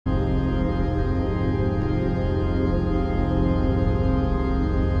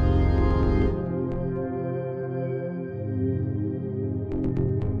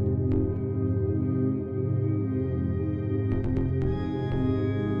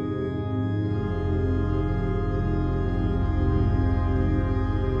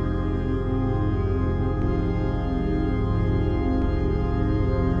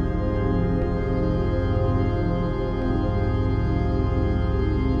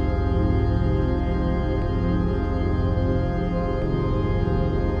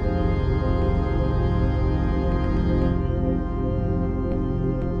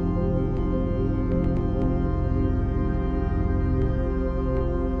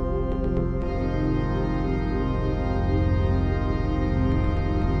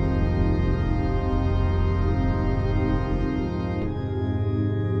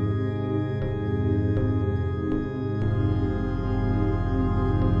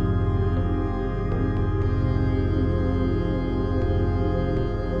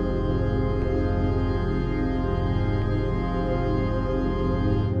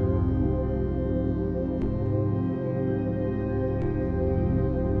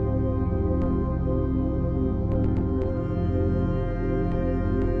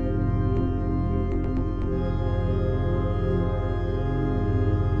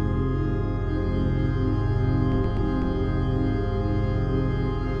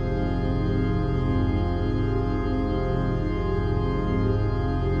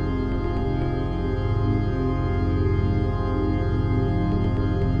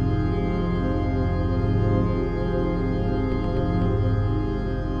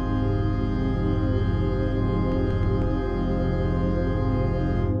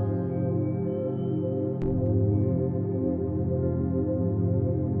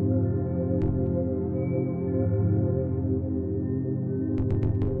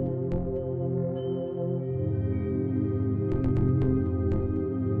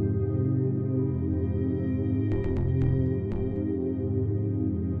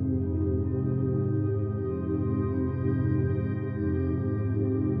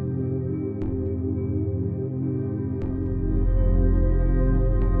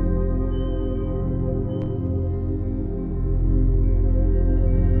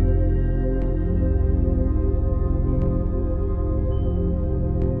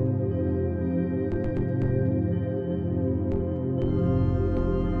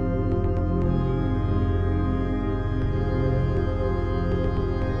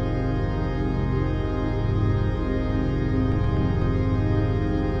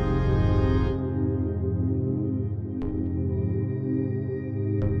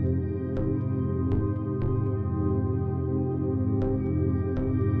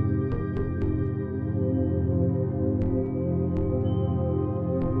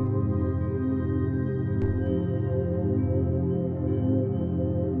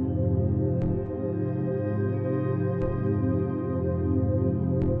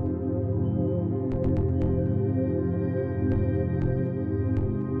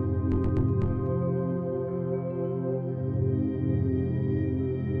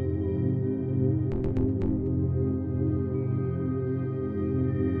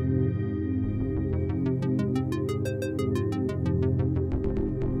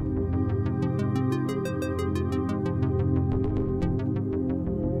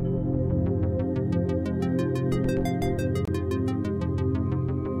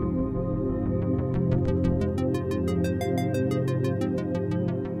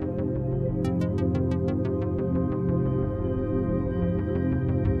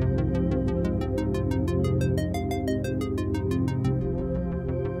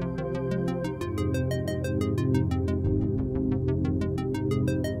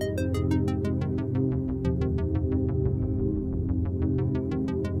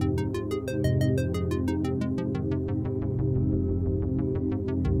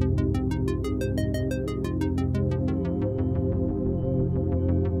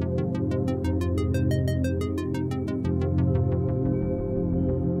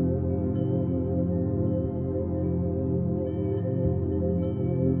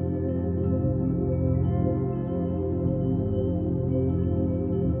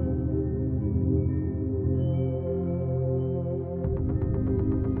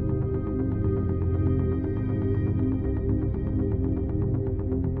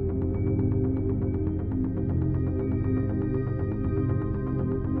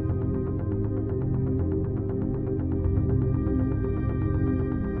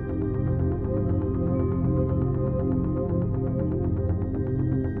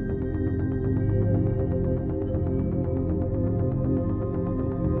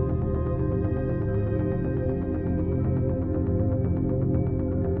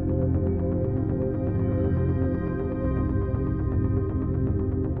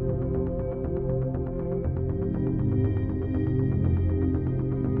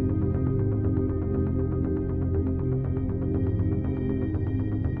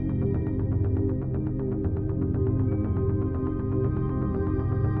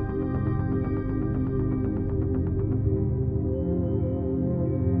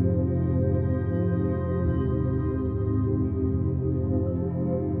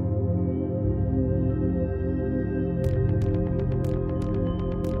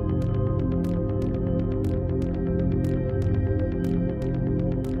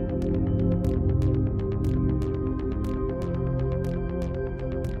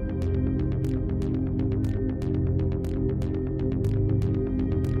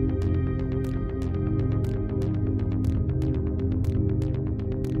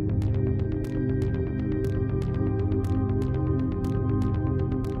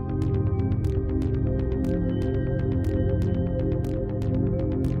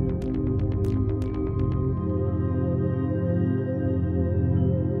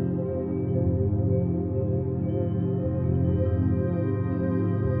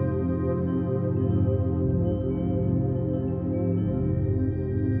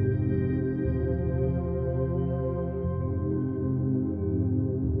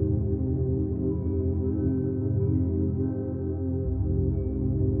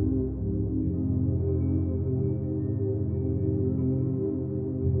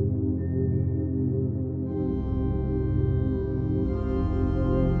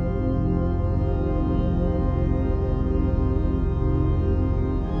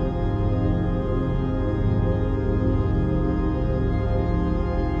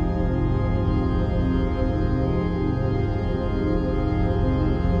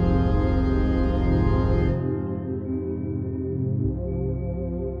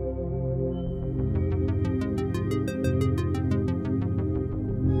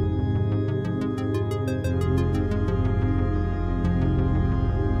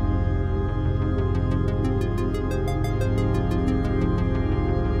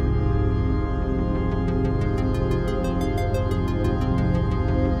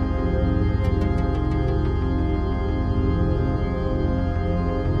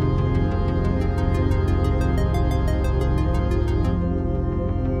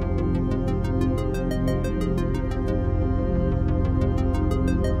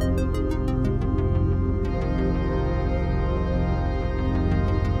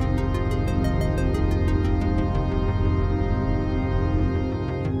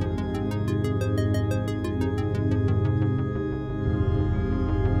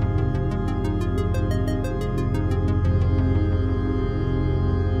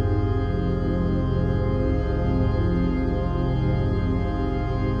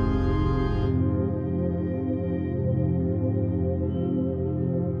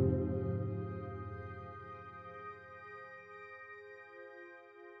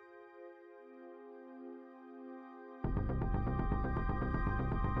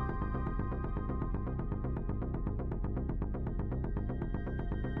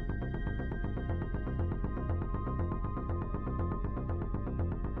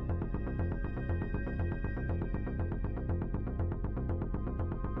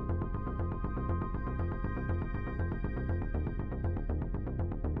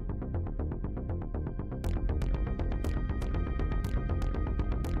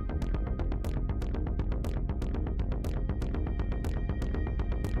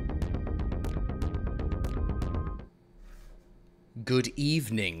Good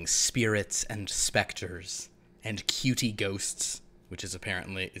evening, spirits and specters and cutie ghosts, which is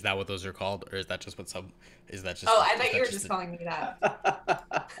apparently, is that what those are called, or is that just what some, is that just? Oh, I thought you were just calling me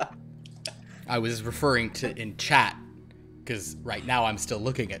that. I was referring to in chat, because right now I'm still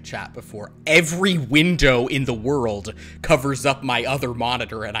looking at chat before every window in the world covers up my other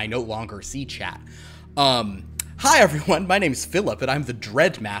monitor and I no longer see chat. Hi everyone, my name's Philip and I'm the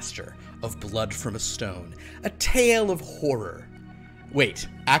Dread Master of Blood from a Stone, a tale of horror. Wait,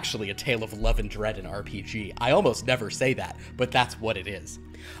 actually a tale of love and dread in RPG. I almost never say that, but that's what it is.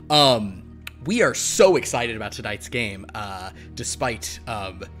 We are so excited about tonight's game, despite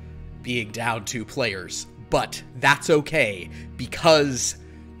being down 2 players, but that's okay, because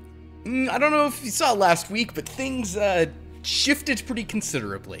I don't know if you saw last week, but things shifted pretty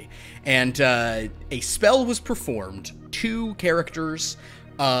considerably, and a spell was performed. 2 characters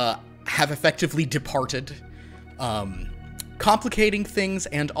have effectively departed, complicating things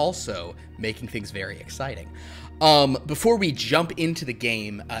and also making things very exciting. Before we jump into the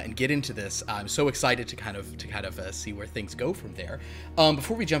game and get into this, I'm so excited to kind of see where things go from there.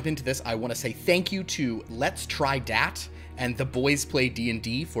 Before we jump into this, I want to say thank you to Let's Try Dat and The Boys Play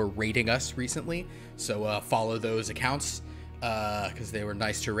D&D for rating us recently. So follow those accounts because they were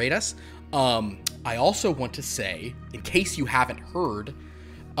nice to rate us. I also want to say, in case you haven't heard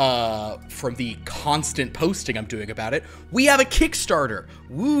from the constant posting I'm doing about it, we have a Kickstarter.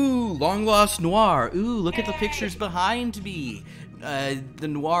 Woo, Long Lost Noir. Ooh, look at the pictures behind me. The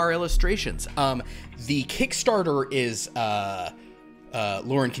noir illustrations. The Kickstarter is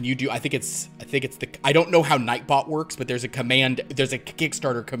Lauren, can you do, I think it's the, I don't know how Nightbot works, but there's a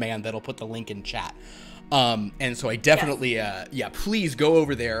Kickstarter command that'll put the link in chat. And so I definitely, yeah, please go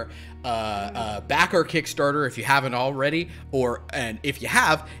over there, back our Kickstarter if you haven't already, and if you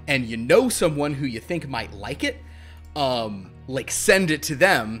have, and you know someone who you think might like it, like send it to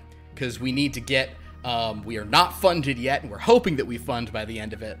them, because we need to get, we are not funded yet, and we're hoping that we fund by the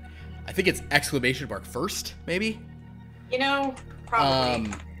end of it. I think it's ! first, maybe? You know,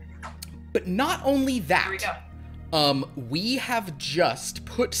 probably. But not only that. Here we go. We have just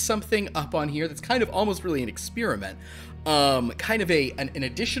put something up on here that's kind of almost really an experiment. Kind of an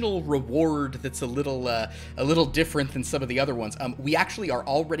additional reward that's a little different than some of the other ones. We actually are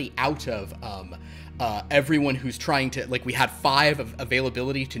already out of, everyone who's trying to, like, we had 5 of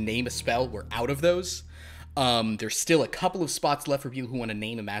availability to name a spell. We're out of those. There's still a couple of spots left for people who want to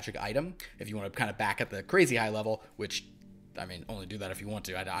name a magic item. If you want to kind of back at the crazy high level, which, I mean, only do that if you want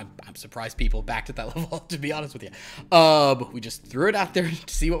to. I'm surprised people backed at that level, to be honest with you. We just threw it out there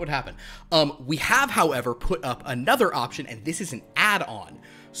to see what would happen. We have, however, put up another option, and this is an add-on.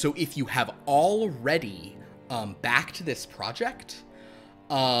 So if you have already backed this project,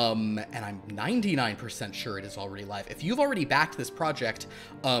 and I'm 99% sure it is already live. If you've already backed this project,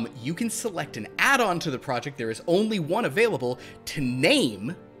 you can select an add-on to the project. There is only one available to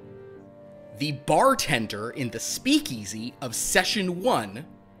name the bartender in the speakeasy of Session 1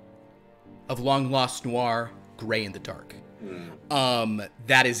 of Long Lost Noir, Grey in the Dark.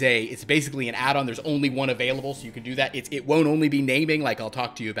 That is it's basically an add-on. There's only one available, so you can do that. It won't only be naming, like I'll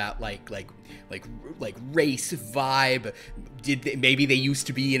talk to you about like race, vibe, maybe they used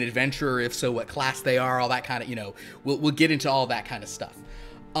to be an adventurer, if so, what class they are, all that kind of, you know, we'll get into all that kind of stuff.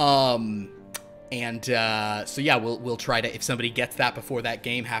 So yeah, we'll try to, if somebody gets that before that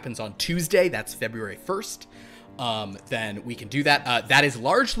game happens on Tuesday, that's February 1st, then we can do that. That is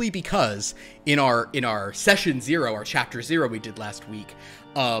largely because in our session 0, our chapter 0 we did last week,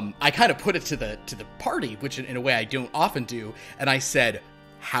 I kind of put it to the party, which in a way I don't often do, and I said,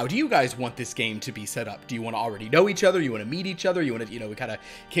 how do you guys want this game to be set up? Do you want to already know each other? You want to meet each other? You want to, you know, we kind of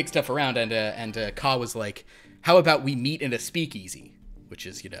kick stuff around, and Ka was like, how about we meet in a speakeasy, which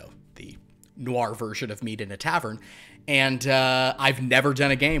is, you know, the noir version of meet in a tavern, and I've never done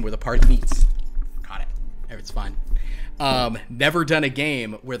a game where the party meets. Got it. It's fine. Never done a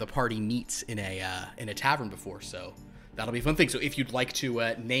game where the party meets in a tavern before, so that'll be a fun thing. So if you'd like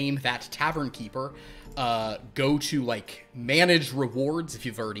to name that tavern keeper, go to like manage rewards if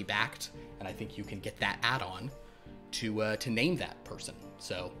you've already backed, and I think you can get that add-on to name that person.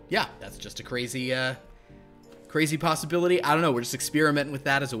 So yeah, that's just a crazy possibility. I don't know. We're just experimenting with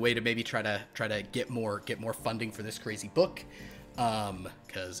that as a way to maybe try to get more funding for this crazy book,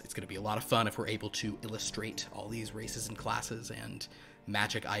 because it's going to be a lot of fun if we're able to illustrate all these races and classes and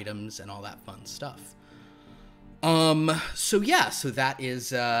magic items and all that fun stuff. So yeah, so that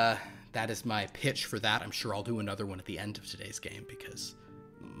is my pitch for that. I'm sure I'll do another one at the end of today's game because,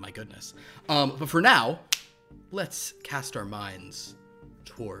 my goodness. But for now, let's cast our minds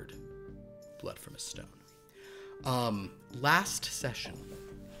toward Blood from a Stone. Last session,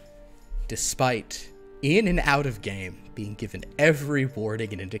 despite in and out of game being given every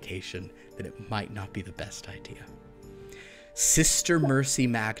warning and indication that it might not be the best idea, Sister Mercy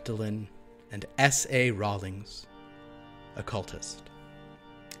Magdalene and S.A. Rawlings, occultist,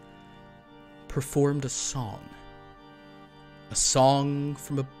 performed a song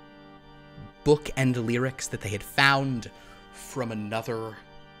from a book and lyrics that they had found from another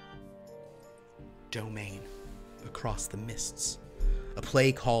domain across the mists, a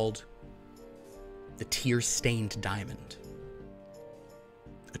play called The Tear-Stained Diamond,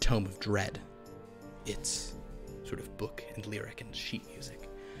 a tome of dread, its sort of book and lyric and sheet music.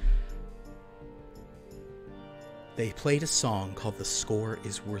 They played a song called The Score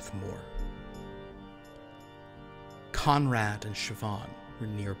Is Worth More. Conrad and Siobhan were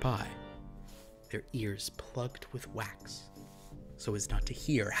nearby, their ears plugged with wax, so as not to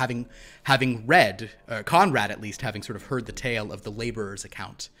hear, having read, Conrad at least having sort of heard the tale of the laborer's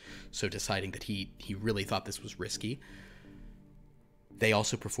account, so deciding that he really thought this was risky. They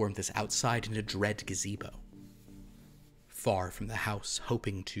also performed this outside in a dread gazebo, far from the house,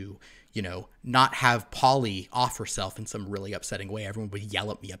 hoping to, not have Polly off herself in some really upsetting way everyone would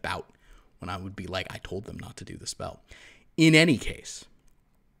yell at me about when I would be like, I told them not to do the spell. In any case,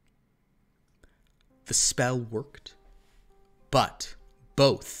 the spell worked. But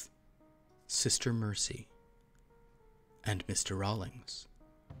both Sister Mercy and Mr. Rawlings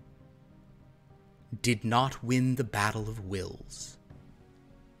did not win the battle of wills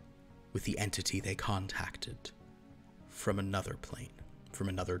with the entity they contacted from another plane, from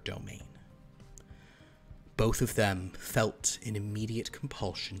another domain. Both of them felt an immediate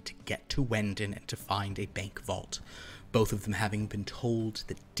compulsion to get to Wendon and to find a bank vault, both of them having been told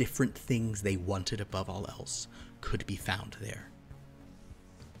that different things they wanted above all else could be found there.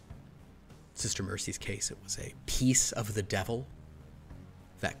 Sister Mercy's case, it was a piece of the devil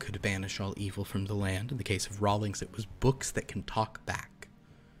that could banish all evil from the land. In the case of Rawlings, it was books that can talk back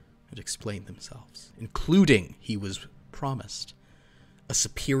and explain themselves, including, he was promised, a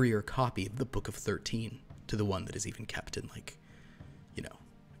superior copy of the Book of 13 to the one that is even kept in,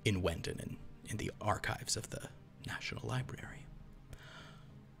 in Wendon and in the archives of the National Library.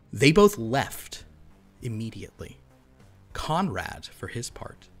 They both left immediately. Conrad, for his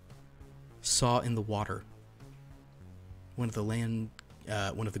part, saw in the water one of the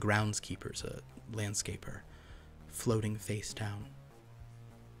groundskeepers, a landscaper, floating face down,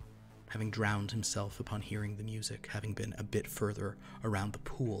 having drowned himself upon hearing the music, having been a bit further around the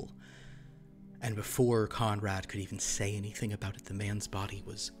pool. And before Conrad could even say anything about it, the man's body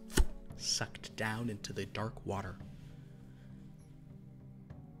was sucked down into the dark water.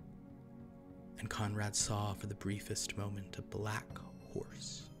 And Conrad saw for the briefest moment a black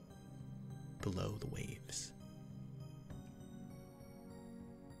horse below the waves.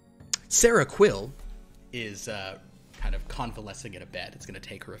 Sarah Quill is kind of convalescing in a bed. It's going to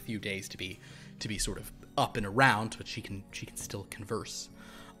take her a few days to be sort of up and around, but she can still converse.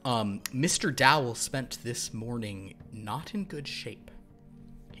 Mr. Dowell spent this morning not in good shape.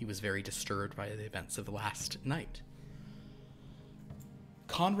 He was very disturbed by the events of the last night.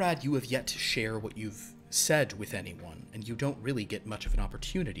 Conrad, you have yet to share what you've said with anyone, and you don't really get much of an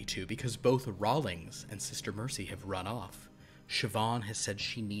opportunity to, because both Rawlings and Sister Mercy have run off. Siobhan has said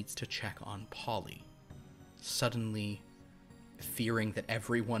she needs to check on Polly, suddenly fearing that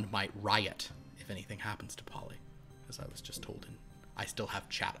everyone might riot if anything happens to Polly, as I was just told. And I still have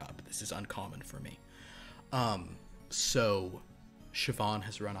chat up. This is uncommon for me. So Siobhan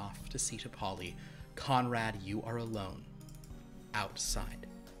has run off to see to Polly. Conrad, you are alone outside.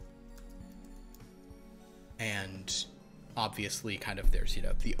 And obviously kind of there's,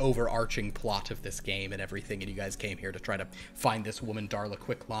 the overarching plot of this game and everything, and you guys came here to try to find this woman, Darla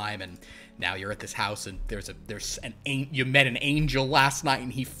Quicklime, and now you're at this house, and you met an angel last night,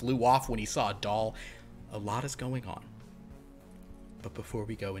 and he flew off when he saw a doll. A lot is going on. But before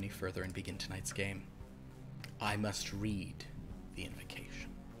we go any further and begin tonight's game, I must read the invocation.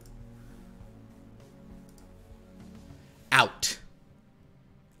 Out.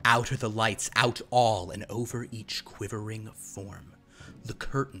 Out are the lights, out all, and over each quivering form. The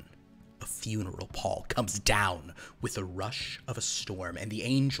curtain, a funeral pall, comes down with the rush of a storm, and the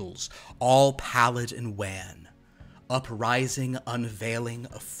angels, all pallid and wan, uprising, unveiling,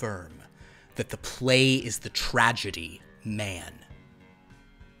 affirm that the play is the tragedy, man,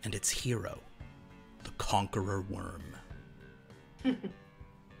 and its hero, the conqueror worm.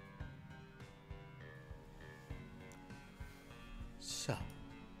 So,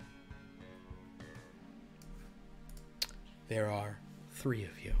 there are 3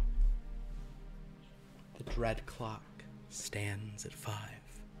 of you. The dread clock stands at 5.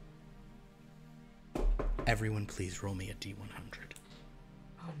 Everyone please roll me a D100.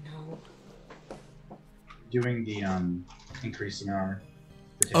 Oh no. Doing the increasing our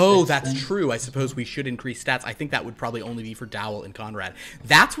Oh, that's then? true. I suppose we should increase stats. I think that would probably only be for Dowell and Conrad.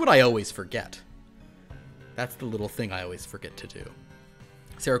 That's what I always forget. That's the little thing I always forget to do.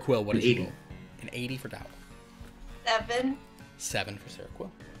 Sarah Quill, what is your roll? An 80 for Dowell. 7. 7 for Sarah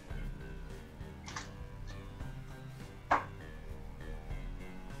Quill.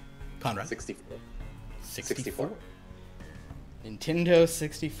 Conrad. 64. 64. Nintendo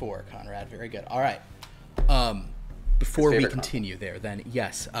 64, Conrad. Very good. All right. Before we continue there, then,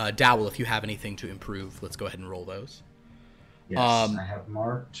 yes, Dowell, if you have anything to improve, let's go ahead and roll those. Yes, I have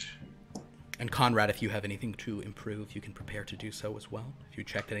marked. And Conrad, if you have anything to improve, you can prepare to do so as well. If you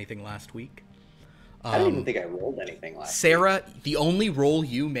checked anything last week. I don't even think I rolled anything last Sarah, the only roll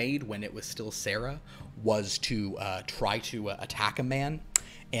you made when it was still Sarah was to try to attack a man,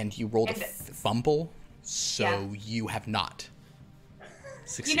 and you rolled a fumble, so you have not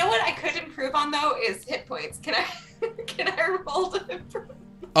succeeded. You know what I could improve on, though, is hit points. Can I roll to improve?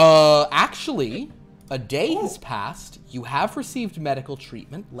 Actually, a day has passed. You have received medical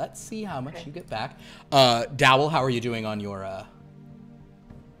treatment. Let's see how much you get back. Dowell, how are you doing on your...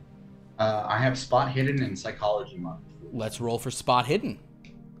 I have spot hidden and psychology marked. Let's roll for spot hidden.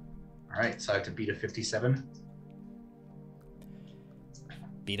 All right, so I have to beat a 57.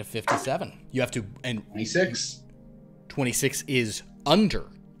 Beat a 57. You have to... and 26. 26 is under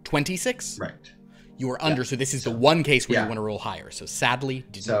 26? Right. You are under, so this is the one case where you want to roll higher. So sadly,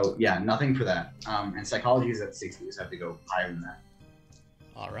 didn't. So, yeah, nothing for that. And psychology is at 60, so I have to go higher than that.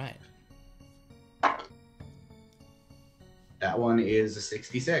 All right. That one is a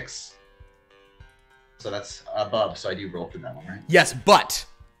 66. So that's above, so I do roll for that one, right? Yes, but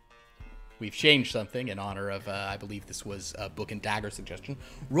we've changed something in honor of, I believe this was a Book and Dagger suggestion.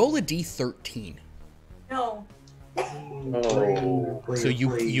 Roll a D13. No. Oh. So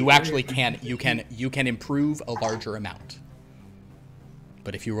you actually can improve a larger amount.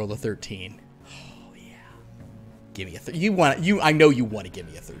 But if you roll a 13, oh yeah, give me a I know you want to give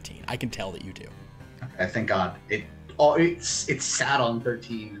me a 13. I can tell that you do. Okay, thank God. It sat on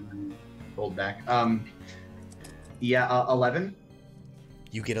 13 and then rolled back. 11.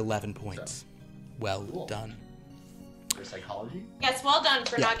 You get 11 points. So, well cool. done. For psychology? Yes, well done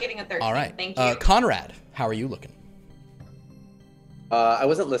for not getting a 13. All right. Thank you. Conrad, how are you looking? I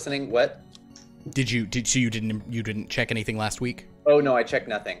wasn't listening. What? You didn't check anything last week? Oh no, I checked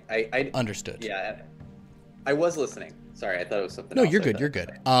nothing. I understood. Yeah, I was listening. Sorry, I thought it was something. No, else. you're good. You're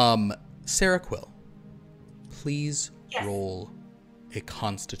good. Sarah Quill, please roll a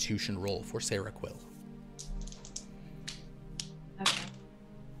Constitution roll for Sarah Quill. Okay.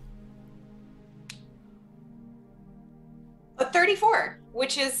 A 34,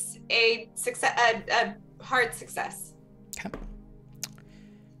 which is a success, a hard success. Okay.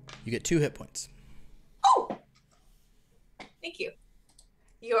 You get 2 hit points. Oh, thank you.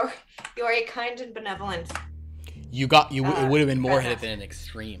 You're a kind and benevolent. You got you. It would have been more hit than an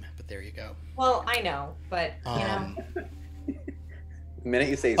extreme, but there you go. Well, I know, but you know. The minute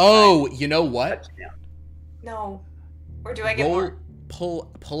you say, you know what? No, or do I get more?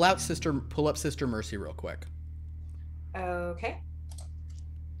 Pull up Sister Mercy real quick. Okay.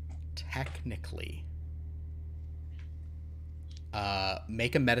 Technically,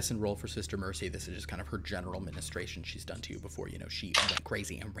 make a medicine roll for Sister Mercy. This is just kind of her general ministration she's done to you before, she went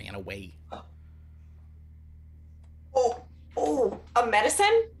crazy and ran away. Oh, a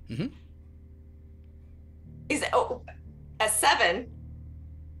medicine? Mm-hmm. Is it, a 7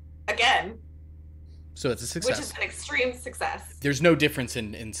 again? So it's a success. Which is an extreme success. There's no difference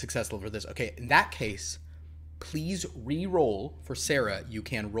in success level for this. Okay, in that case, please re-roll for Sarah. You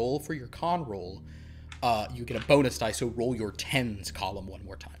can roll for your con roll. You get a bonus die, so roll your tens column one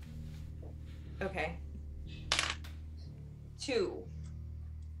more time. Okay. 2.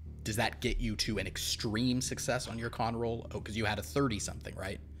 Does that get you to an extreme success on your con roll? Oh, because you had a 30-something,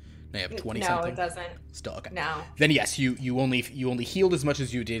 right? Now you have 20-something? No, it doesn't. Still, okay. No. Then yes, you only healed as much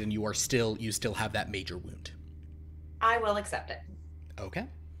as you did, and you still have that major wound. I will accept it. Okay.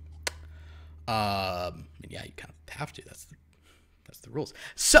 Yeah, you kind of have to. That's the rules.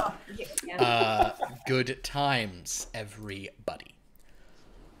 So, good times, everybody.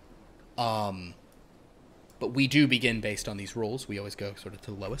 But we do begin based on these rules. We always go sort of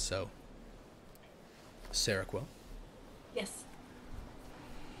to the lowest. So, Sarah Quill. Yes.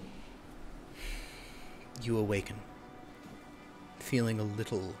 You awaken, feeling a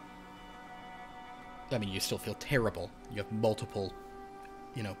little... I mean, you still feel terrible. You have multiple,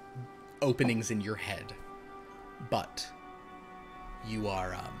 openings in your head. but you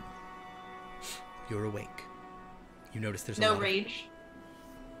are, you're awake. You notice there's no rage.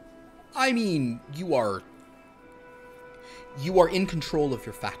 I mean, you are in control of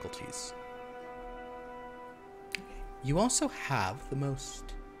your faculties. You also have the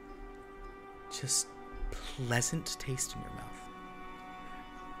most just pleasant taste in your mouth.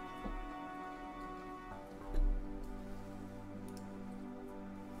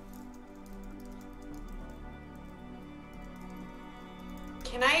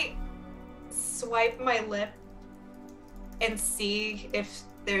 Can I swipe my lip and see if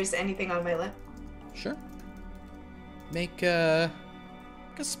there's anything on my lip? Sure. Make a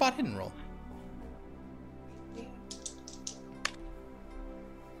spot hidden roll.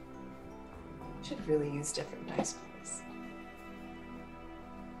 Should really use different dice for this.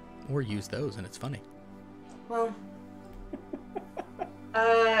 Or use those, and it's funny. Well,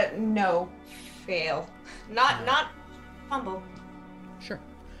 no, fail. Not fumble. Sure.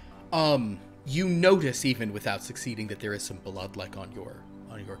 You notice even without succeeding that there is some blood like on your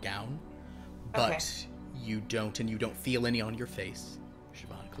gown, but Okay. you don't feel any on your face.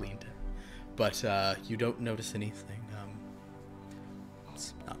 Siobhan cleaned it, but you don't notice anything.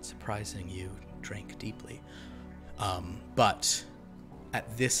 It's not surprising you drank deeply, but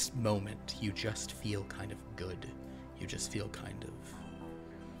at this moment you just feel kind of good. You just feel kind of.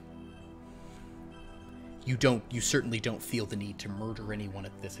 You certainly don't feel the need to murder anyone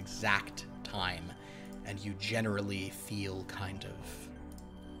at this exact time, and you generally feel kind of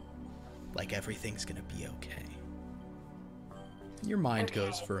like everything's gonna be okay. And your mind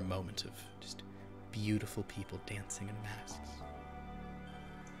goes for a moment of just beautiful people dancing in masks.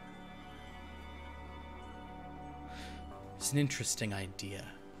 It's an interesting idea.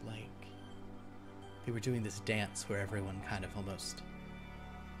 Like, they were doing this dance where everyone kind of almost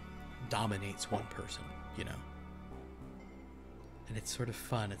dominates one person, you know? And it's sort of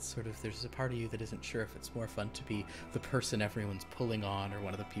fun. It's sort of, there's a part of you that isn't sure if it's more fun to be the person everyone's pulling on or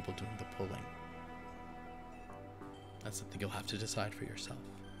one of the people doing the pulling. That's something you'll have to decide for yourself.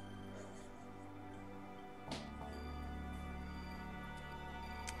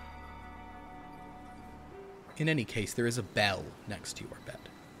 In any case, there is a bell next to your bed.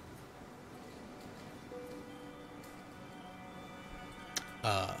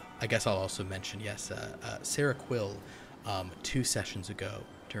 I guess I'll also mention, yes, Sarah Quill, 2 sessions ago,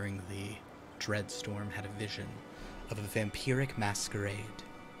 during the Dreadstorm, had a vision of a vampiric masquerade.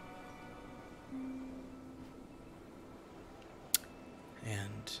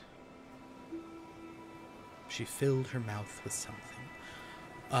 And she filled her mouth with something.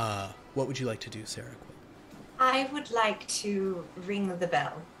 What would you like to do, Sarah Quill? I would like to ring the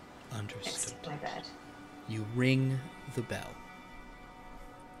bell Understood. next to my bed. You ring the bell.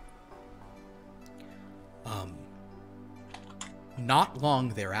 Not long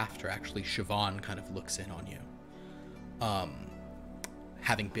thereafter, actually, Siobhan kind of looks in on you.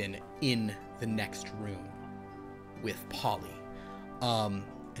 Having been in the next room with Polly. And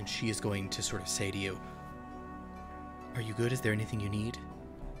she is going to sort of say to you, "Are you good? Is there anything you need?"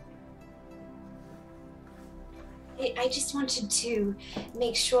 I just wanted to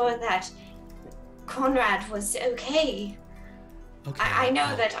make sure that Conrad was okay. Okay. I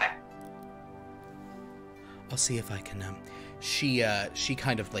know that I'll see if I can, she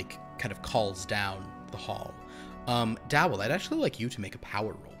kind of calls down the hall. Dowell, I'd actually like you to make a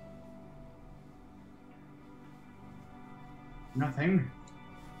power roll. Nothing.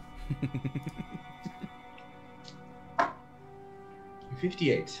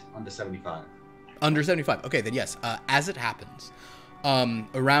 58 under 75. Under 75. Okay, then yes. As it happens,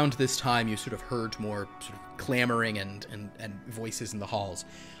 around this time, you sort of heard more sort of clamoring and voices in the halls.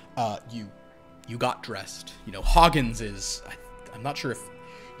 You got dressed. You know, Hoggins is... I'm not sure if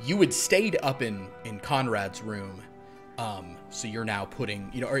you had stayed up in Conrad's room, so you're now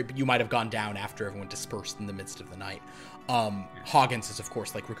putting... You know, or you might have gone down after everyone dispersed in the midst of the night. Hoggins is, of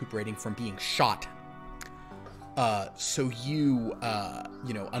course, like, recuperating from being shot. So you,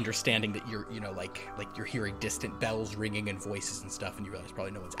 you know, understanding that you're, you know, like you're hearing distant bells ringing and voices and stuff, and you realize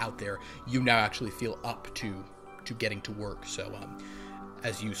probably no one's out there, you now actually feel up to getting to work. So,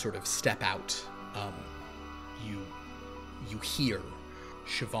 as you sort of step out, you hear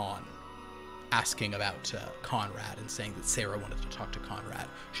Siobhan asking about Conrad and saying that Sarah wanted to talk to Conrad.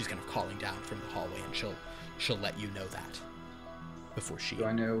 She's kind of calling down from the hallway, and she'll let you know that before she... Do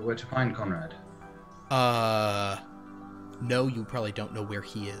I know where to find Conrad? No, you probably don't know where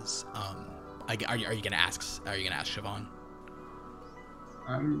he is. Are you gonna ask Siobhan?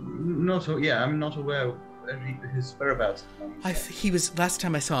 I'm not aware of his whereabouts. Last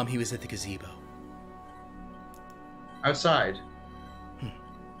time I saw him, he was at the gazebo. Outside.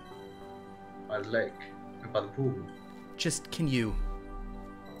 By the lake. By the pool. Just, can you...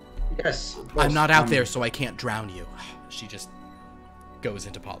 Yes, of course. I'm not out there, so I can't drown you. She just goes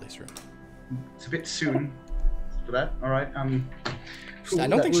into Polly's room. It's a bit soon for that. All right. I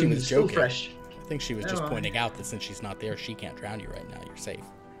don't think she was still joking. fresh. I think she was just pointing out that since she's not there, she can't drown you right now. You're safe.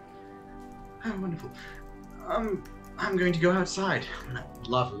 Oh, wonderful. I'm going to go outside on that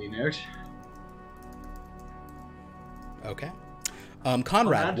lovely note. Okay.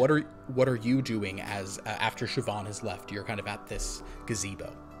 Conrad, what are you doing as after Siobhan has left? You're kind of at this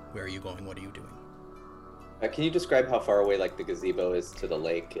gazebo. Where are you going? What are you doing? Can you describe how far away like the gazebo is to the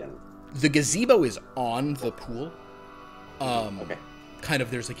lake? And the gazebo is on the pool. Okay. Kind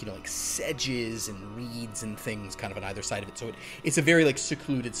of there's like, you know, like sedges and reeds and things kind of on either side of it. So it's a very like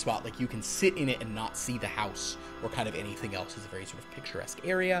secluded spot. Like you can sit in it and not see the house or kind of anything else. It's a very sort of picturesque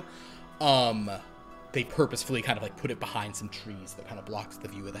area. They purposefully kind of like put it behind some trees that kind of blocks the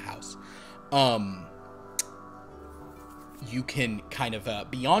view of the house. You can kind of,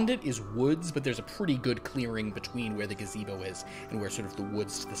 beyond it is woods, but there's a pretty good clearing between where the gazebo is and where sort of the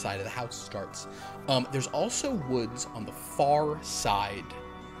woods to the side of the house starts. There's also woods on the far side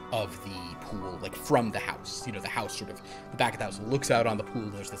of the pool, like from the house. You know, the house sort of, the back of the house looks out on the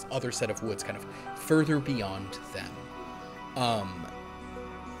pool. There's this other set of woods kind of further beyond them.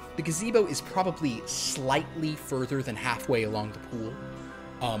 The gazebo is probably slightly further than halfway along the pool,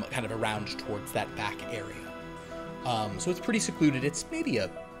 kind of around towards that back area. So it's pretty secluded. It's maybe a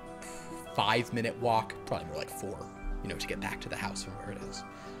 5-minute walk, probably more like 4, you know, to get back to the house from where it is.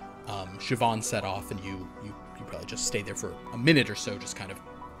 Siobhan set off, and you probably just stayed there for a minute or so, just kind of,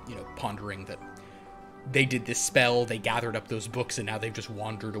 you know, pondering that they did this spell, they gathered up those books, and now they've just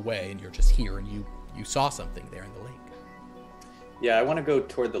wandered away, and you're just here, and you saw something there in the lake. Yeah, I want to go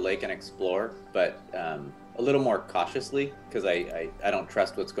toward the lake and explore, but a little more cautiously, because I don't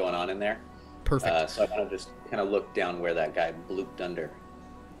trust what's going on in there. Perfect. So I want to just kind of look down where that guy blooped under.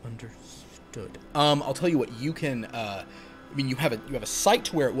 Understood. I'll tell you what, you can, I mean, you have a sight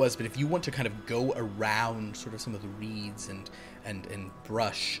to where it was, but if you want to kind of go around sort of some of the reeds and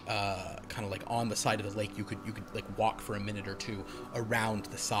brush, kind of like on the side of the lake, you could like walk for a minute or two around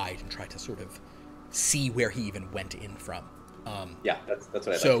the side and try to sort of see where he even went in from. Yeah, that's what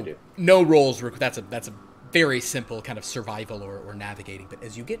I'd like to do. No rolls. That's a very simple kind of survival or navigating. But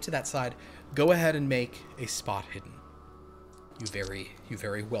as you get to that side, go ahead and make a spot hidden. You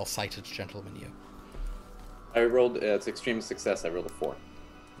very well sighted gentleman. You. I rolled. It's extreme success. I rolled a 4.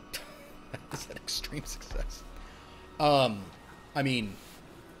 That's an extreme success. I mean,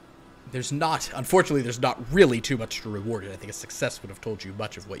 unfortunately, there's not really too much to reward it. I think a success would have told you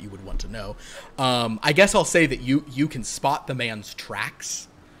much of what you would want to know. I guess I'll say that you can spot the man's tracks,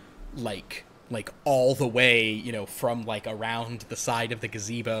 like all the way, you know, from like around the side of the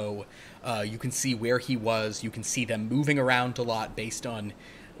gazebo. You can see where he was. You can see them moving around a lot based on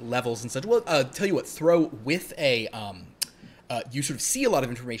levels and such. Well, tell you what, throw with a, you sort of see a lot of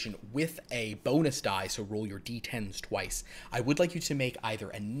information with a bonus die, so roll your d10s twice. I would like you to make either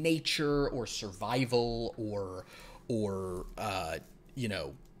a nature or survival or you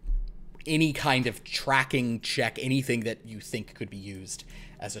know, any kind of tracking check, anything that you think could be used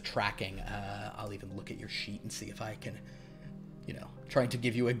as a tracking. I'll even look at your sheet and see if I can, you know, trying to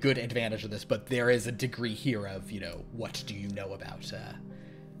give you a good advantage of this, but there is a degree here of, you know, what do you know about,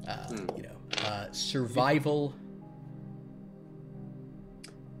 you know, survival.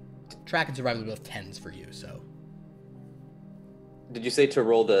 Track and survival are both 10s for you, so. Did you say to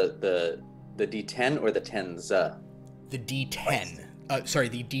roll the d10 or the 10s? The d10. Sorry,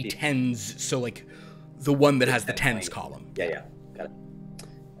 the d10s, so like the one that has the 10s column. Yeah, got it.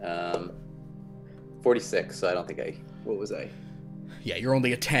 46, so I don't think what was I? Yeah, you're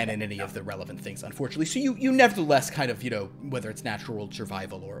only a 10 in any of the relevant things, unfortunately. So you nevertheless kind of, you know, whether it's natural world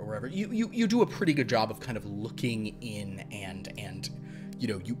survival or wherever, you do a pretty good job of kind of looking in and you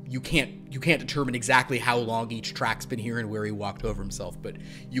know, you can't determine exactly how long each track's been here and where he walked over himself, but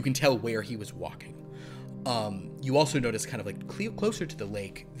you can tell where he was walking. You also notice kind of like closer to the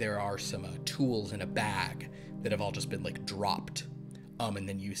lake, there are some tools in a bag that have all just been like dropped. And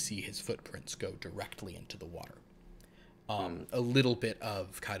then you see his footprints go directly into the water. A little bit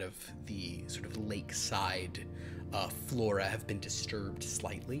of kind of the sort of lakeside flora have been disturbed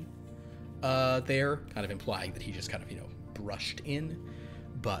slightly there, kind of implying that he just kind of, you know, brushed in.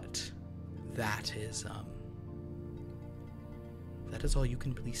 But that is all you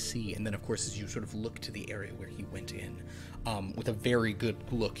can really see. And then, of course, as you sort of look to the area where he went in, with a very good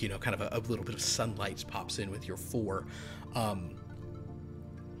look, you know, kind of a little bit of sunlight pops in with your 4.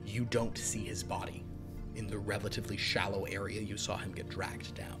 You don't see his body. in the relatively shallow area you saw him get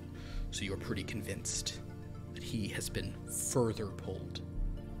dragged down. So you're pretty convinced that he has been further pulled.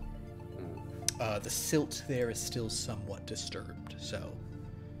 The silt there is still somewhat disturbed, so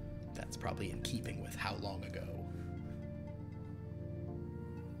that's probably in keeping with how long ago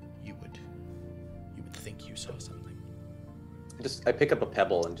you would think you saw something. I pick up a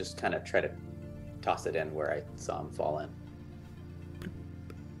pebble and just kind of try to toss it in where I saw him fall in.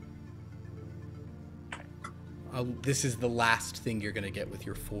 This is the last thing you're going to get with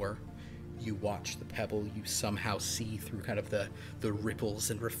your 4. You watch the pebble, you somehow see through kind of the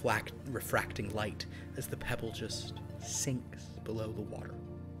ripples and refracting light as the pebble just sinks below the water,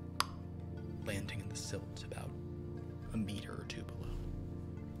 landing in the silt about a meter or 2 below.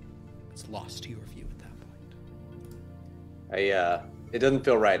 It's lost to your view at that point. It doesn't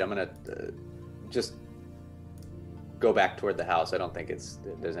feel right. I'm gonna just go back toward the house. I don't think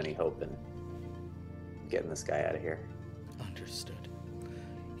there's any hope in getting this guy out of here. Understood.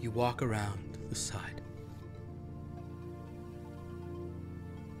 You walk around the side.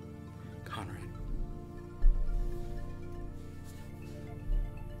 Conrad.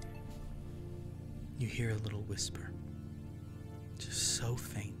 You hear a little whisper. Just so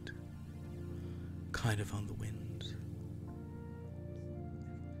faint. Kind of on the wind.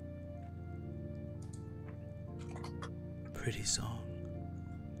 Pretty song.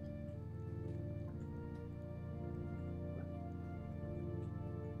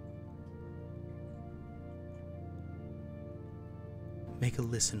 Make a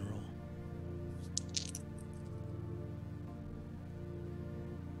listen roll.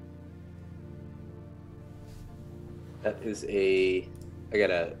 That is I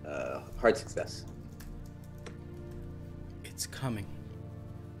got a hard success. It's coming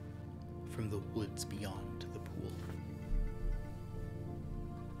from the woods beyond the pool.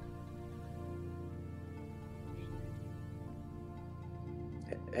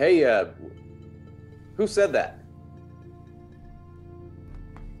 Hey, who said that?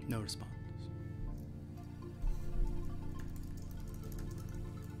 No response.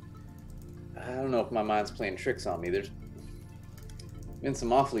 I don't know if my mind's playing tricks on me. There's been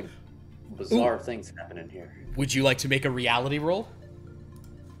some awfully bizarre things happening here. Would you like to make a reality roll?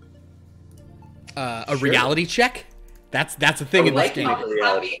 A Sure. reality check? That's a thing in this game.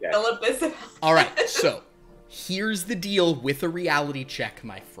 Philip is about. All right, so here's the deal with a reality check,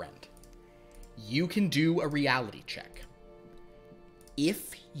 my friend. You can do a reality check.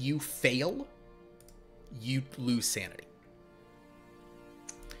 If you fail, you lose sanity.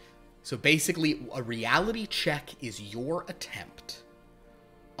 So basically, a reality check is your attempt.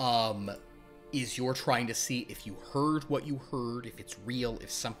 Is you're trying to see if you heard what you heard, if it's real,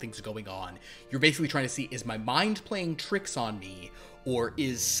 if something's going on. You're basically trying to see, is my mind playing tricks on me, or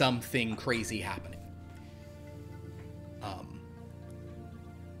is something crazy happening?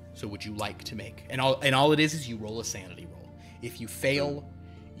 So would you like to make, and all it is you roll a sanity roll. If you fail,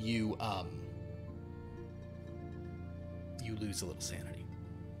 you lose a little sanity.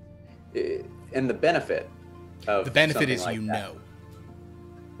 And the benefit of The benefit something is like you that.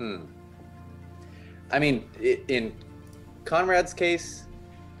 know. I mean, in Conrad's case,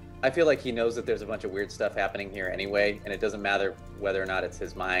 I feel like he knows that there's a bunch of weird stuff happening here anyway, and it doesn't matter whether or not it's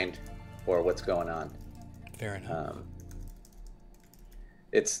his mind or what's going on. Fair enough.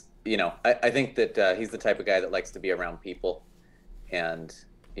 It's, I think that he's the type of guy that likes to be around people and,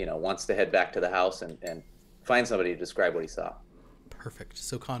 wants to head back to the house and find somebody to describe what he saw. Perfect.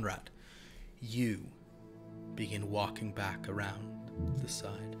 So Conrad, you begin walking back around the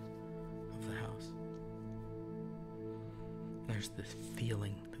side of the house. There's this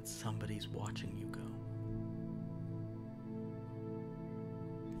feeling that somebody's watching you go.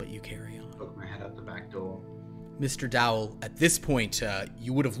 But you carry on. Poke my head out the back door. Mr. Dowell, at this point,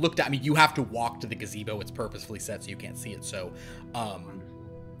 you would have looked at, you have to walk to the gazebo. It's purposefully set so you can't see it. So,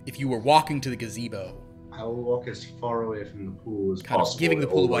 if you were walking to the gazebo, I will walk as far away from the pool as kind possible. of giving the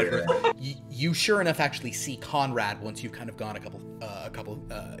pool a wide away. berth, you sure enough actually see Conrad once you've kind of gone a couple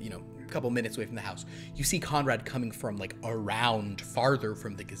minutes away from the house. You see Conrad coming from like around farther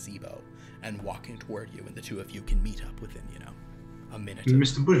from the gazebo and walking toward you, and the two of you can meet up within, a minute.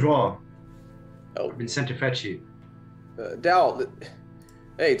 Mr. Bourgeois, Oh, I've been sent to fetch you. Dowell,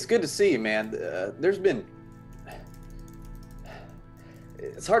 hey, it's good to see you, man. There's been...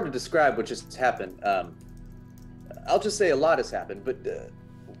 It's hard to describe what just happened. I'll just say a lot has happened, but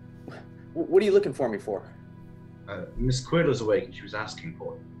what are you looking for me for? Miss Quiddle's awake and she was asking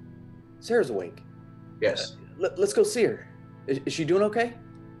for you. Sarah's awake. Yes. Let's go see her. Is she doing okay?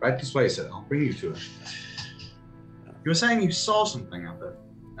 Right this way, sir. I'll bring you to her. You were saying you saw something out there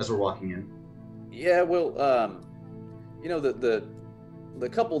as we're walking in. Yeah, well, you know, the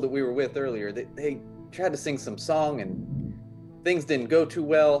couple that we were with earlier, they tried to sing some song and things didn't go too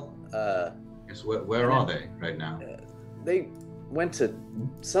well. Yes, where are they right now? They went to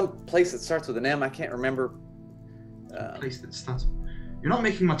some place that starts with an M. I can't remember. Place that starts. You're not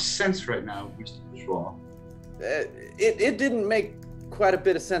making much sense right now, Mr. Bourgeois. It didn't make quite a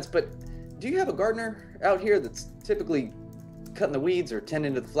bit of sense, but do you have a gardener out here that's typically cutting the weeds or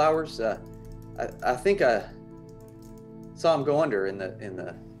tending to the flowers? I think I saw him go under in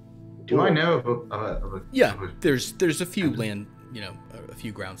the. Do I know of a Yeah, there's a few land, you know, a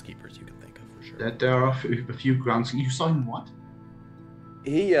few groundskeepers you can think of for sure. that there are a few grounds. You saw him what?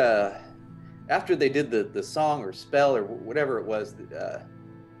 He after they did the song or spell or whatever it was,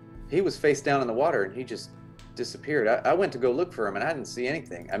 he was face down in the water and he just disappeared. I went to go look for him and I didn't see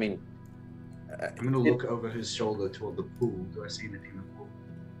anything. I mean, I'm gonna look over his shoulder toward the pool. Do I see anything in the pool?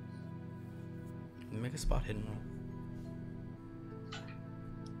 Make a spot hidden roll.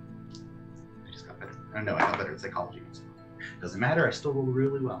 I just got better. I know I got better at psychology. So doesn't matter. I still roll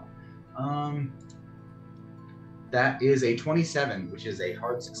really well. That is a 27, which is a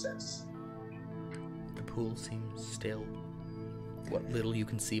hard success. The pool seems still. What little you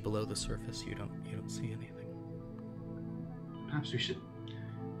can see below the surface, you don't see anything. Perhaps we should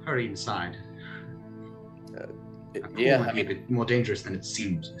hurry inside. Yeah, might I mean, be a bit more dangerous than it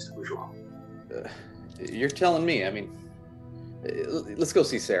seems, Mr. Bourgeois. You're telling me. I mean, let's go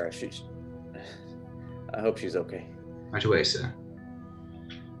see Sarah. I hope she's okay. Right away, sir.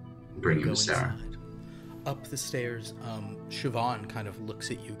 Bring You you go to Sarah. inside. Up the stairs, Siobhan kind of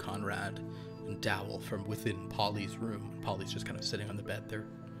looks at you, Conrad, and Dowell from within Polly's room. Polly's just kind of sitting on the bed. They're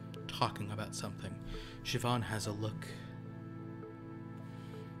talking about something. Siobhan has a look.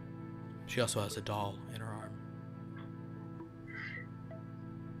 She also has a doll in her arm.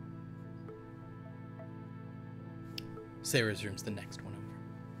 Sarah's room's the next one over.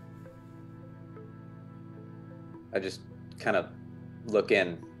 I just kind of look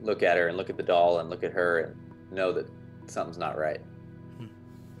at her and look at the doll and look at her and know that something's not right.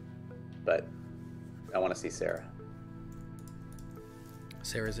 But I want to see Sarah.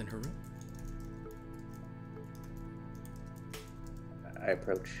 Sarah's in her room. I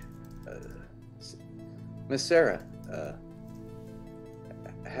approach. Miss Sarah,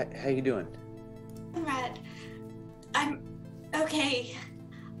 how you doing? Conrad, I'm okay.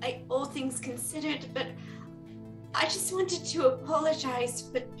 All things considered, but I just wanted to apologize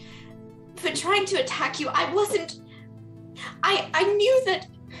for trying to attack you. I knew that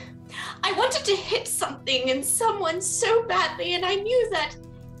I wanted to hit something and someone so badly, and I knew that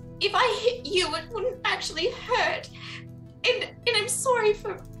if I hit you, it wouldn't actually hurt. And I'm sorry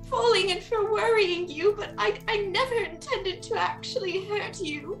for falling and for worrying you, but I never intended to actually hurt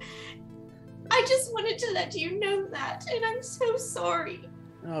you. I just wanted to let you know that, and I'm so sorry.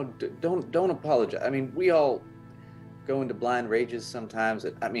 No, don't apologize. I mean, we all go into blind rages sometimes.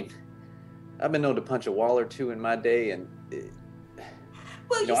 I mean, I've been known to punch a wall or two in my day, and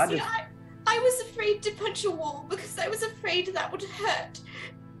well, you see, I was afraid to punch a wall because I was afraid that would hurt.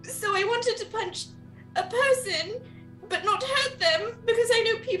 So I wanted to punch a person, but not hurt them because I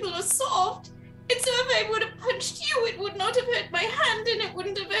know people are soft. And so if I would have punched you, it would not have hurt my hand and it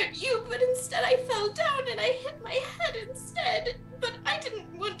wouldn't have hurt you, but instead I fell down and I hit my head instead. But I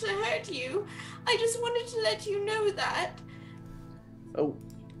didn't want to hurt you. I just wanted to let you know that. Oh,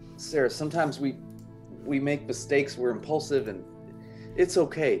 Sarah, sometimes we make mistakes, we're impulsive, and it's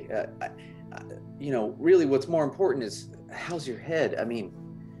okay. You know, really what's more important is, how's your head? I mean...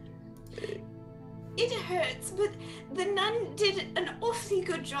 It hurts, but the nun did an awfully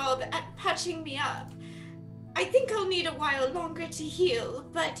good job at patching me up. I think I'll need a while longer to heal,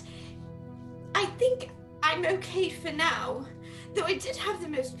 but I think I'm okay for now, though I did have the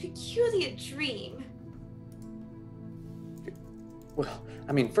most peculiar dream. Well,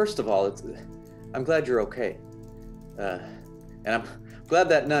 I mean, first of all, I'm glad you're okay. And I'm glad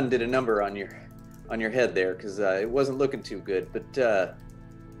that nun did a number on your head there, because it wasn't looking too good, but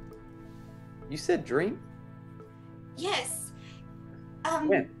you said dream? Yes.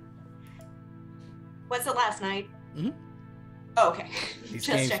 When? Was it last night? Mm-hmm. Oh, okay. These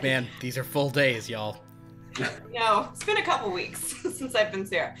Just games, checking. man, these are full days, y'all. No, it's been a couple weeks since I've been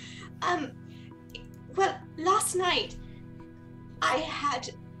there. Well, last night I had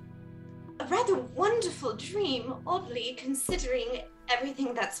a rather wonderful dream, oddly, considering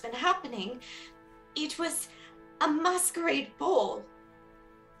everything that's been happening. It was a masquerade ball.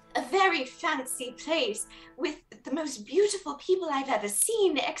 A very fancy place with the most beautiful people I've ever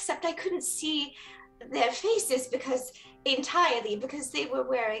seen, except I couldn't see their faces entirely because they were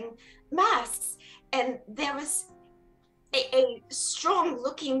wearing masks, and there was a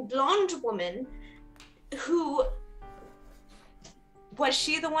strong-looking blonde woman who was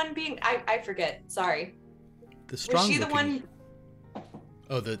she the one being? I forget. Sorry. The strong. Was she the one?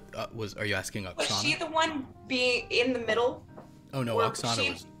 Oh, are you asking Oksana? Was she the one being in the middle? Oh no,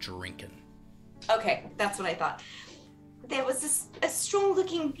 Oksana was drinking. Okay, that's what I thought. There was a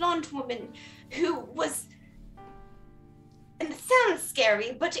strong-looking blonde woman who was, and it sounds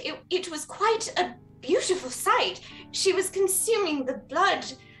scary, but it was quite a beautiful sight. She was consuming the blood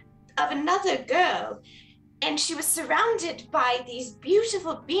of another girl, and she was surrounded by these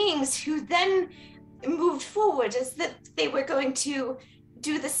beautiful beings who then moved forward as that they were going to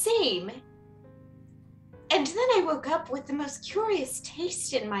do the same. And then I woke up with the most curious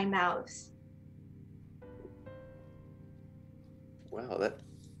taste in my mouth. Wow, that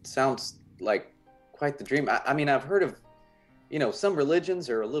sounds like quite the dream. I mean, I've heard of, some religions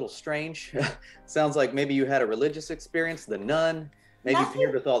are a little strange. Sounds like maybe you had a religious experience, the nun, maybe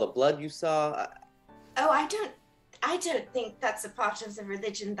feared with all the blood you saw. Oh, I don't think that's a part of the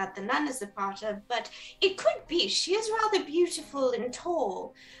religion that the nun is a part of, but it could be. She is rather beautiful and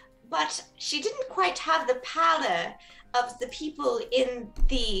tall, but she didn't quite have the pallor of the people in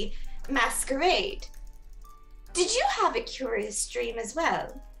the masquerade. Did you have a curious dream as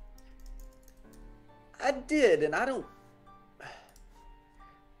well? I did, and I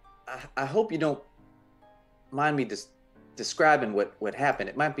hope you don't mind me describing what happened.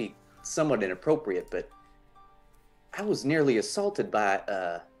 It might be somewhat inappropriate, but I was nearly assaulted by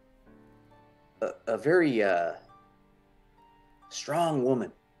a very strong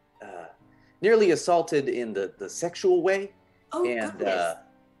woman. Nearly assaulted in the sexual way. Oh, goodness.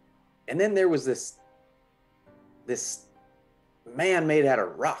 And then there was this man made out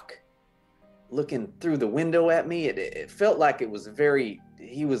of rock looking through the window at me. It felt like he was a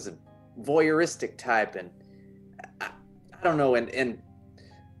voyeuristic type, and I don't know, and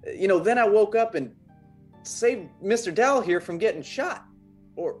then I woke up and saved Mr. Dowell here from getting shot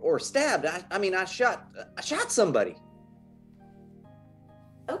or stabbed. I shot somebody.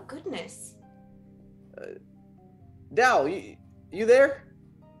 Oh, goodness. Dowell, you there?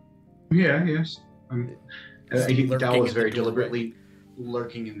 Yeah, yes. Dowell was very deliberately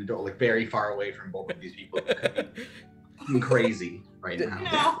lurking in the door, like very far away from both of these people. I'm crazy right now.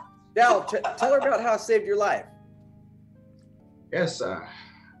 No. Dowell, tell her about how I saved your life. Yes,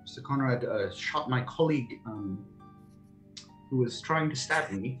 Mr. Conrad shot my colleague who was trying to stab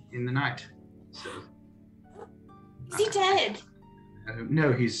me in the night. So, is he dead?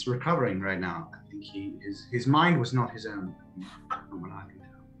 No, he's recovering right now. I think his mind was not his own, from what I can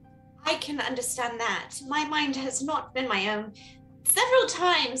tell. I can understand that. My mind has not been my own several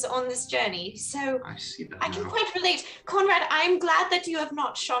times on this journey, so I see that I can now. quite relate. Conrad, I'm glad that you have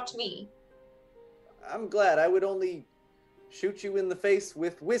not shot me. I'm glad. I would only shoot you in the face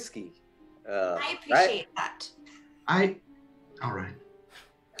with whiskey. I appreciate that. All right.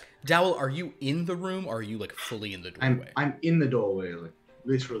 Dowell, are you in the room, or are you like fully in the doorway? I'm in the doorway, like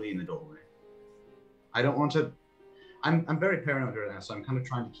literally in the doorway. I don't want to. I'm very paranoid right now, so I'm kind of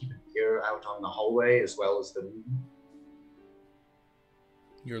trying to keep an ear out on the hallway as well as the room.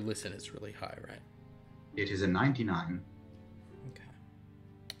 Your listen is really high, right? It is a 99. Okay.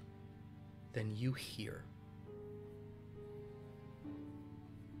 Then you hear,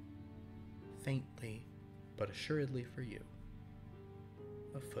 faintly but assuredly for you,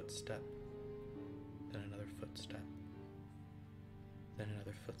 a footstep, then another footstep, then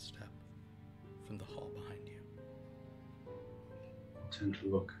another footstep from the hall behind you. I'll turn to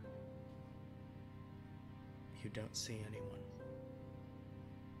look. You don't see anyone.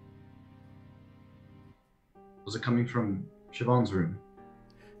 Was it coming from Siobhan's room?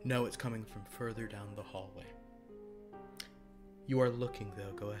 No, it's coming from further down the hallway. You are looking,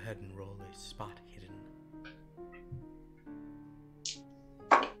 though. Go ahead and roll a spot hidden.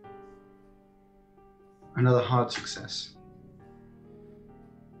 Another hard success.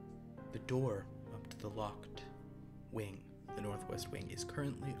 The door up to the locked wing, the northwest wing, is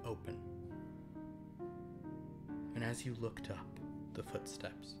currently open. And as you looked up, the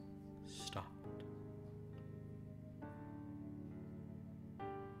footsteps stopped.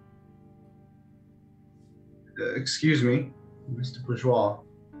 Excuse me, Mr. Bourgeois.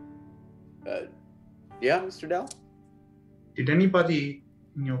 Yeah, Mr. Dowell? Did anybody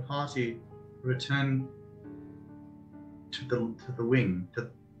in your party return to the wing?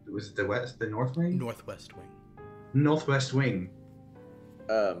 Was it the north wing? Northwest wing. Northwest wing.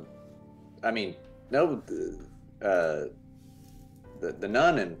 I mean, no. The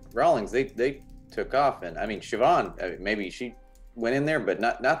nun and Rawlings, they took off. And I mean, Siobhan, maybe she went in there, but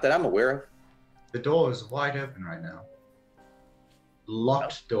not that I'm aware of. The door is wide open right now.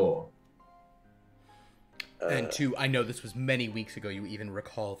 Locked door. And two, I know this was many weeks ago. You even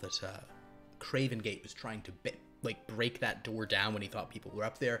recall that Craven Gate was trying to break that door down when he thought people were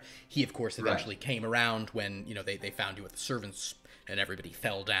up there. He, of course, eventually came around when they found you at the servants and everybody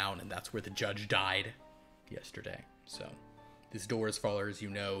fell down, and that's where the judge died yesterday. So this door, as far as you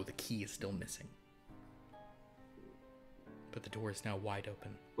know, the key is still missing, but the door is now wide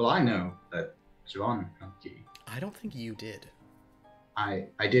open. Well, I know that Siobhan had the key. I don't think you did. I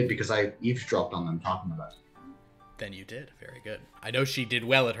did because I eavesdropped on them talking about it. Then you did. Very good. I know she did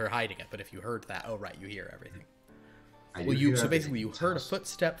well at her hiding it, but if you heard that, oh right, you hear everything. So basically you heard a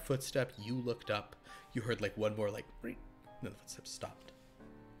footstep, you looked up, you heard like one more like, and then the footsteps stopped.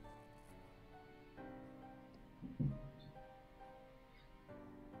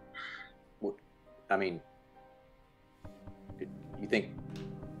 I mean, you think,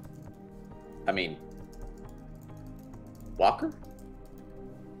 Walker?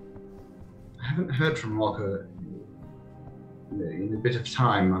 I haven't heard from Walker in a bit of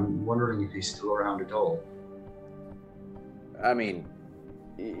time. I'm wondering if he's still around at all. I mean,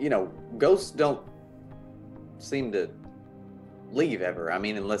 ghosts don't seem to leave ever. I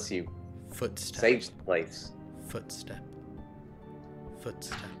mean, unless you sage the place. Footstep.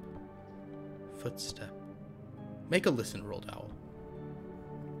 Make a listen roll, Owl.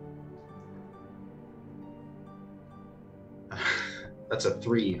 That's a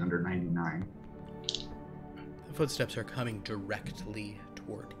 3 under 99. The footsteps are coming directly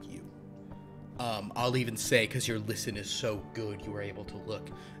toward you. I'll even say, because your listen is so good, you were able to look,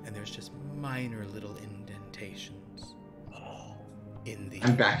 and there's just minor little indentations in the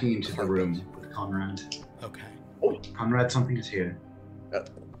I'm backing into carpet. the room with Conrad. Okay. Oh, Conrad, something is here.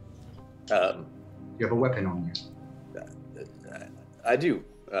 You have a weapon on you. I do.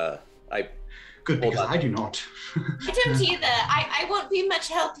 Good, because I do not. I don't either. I won't be much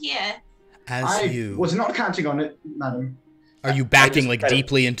help here. I was not counting on it, madam. Are you backing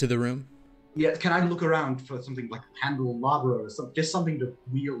deeply into the room? Yeah, can I look around for something like a candelabra or something, just something to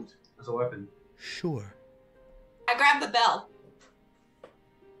wield as a weapon? Sure. I grab the bell.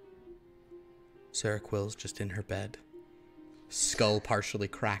 Sarah Quill's just in her bed, skull partially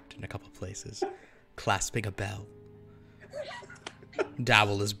cracked in a couple places, clasping a bell.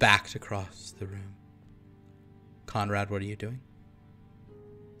 Dowell is backed across the room. Conrad, what are you doing?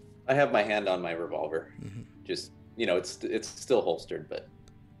 I have my hand on my revolver. Mm-hmm. Just, it's still holstered, but...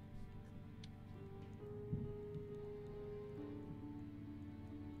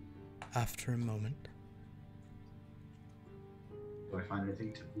 After a moment... Do I find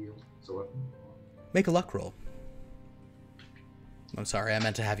anything to wield as a weapon? Make a luck roll. I'm sorry, I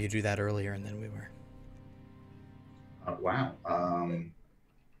meant to have you do that earlier, and then we were... Wow.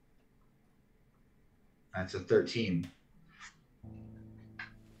 That's a 13.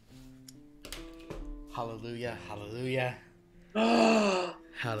 Hallelujah, hallelujah.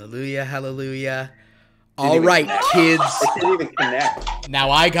 Hallelujah, hallelujah. All right, kids. It didn't even connect.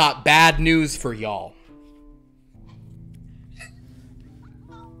 Now I got bad news for y'all.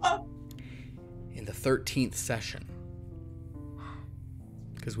 In the 13th session,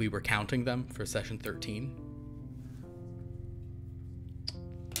 because we were counting them for session 13,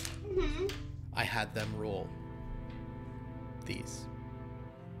 I had them roll these.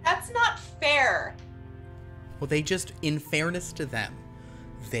 That's not fair. Well, they just, in fairness to them,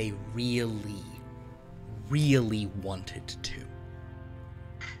 they really, really wanted to.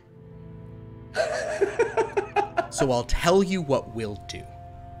 So I'll tell you what we'll do.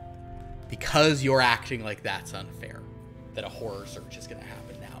 Because you're acting like that's unfair, that a horror search is going to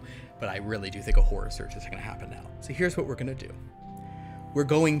happen now. But I really do think a horror search is going to happen now. So here's what we're going to do. We're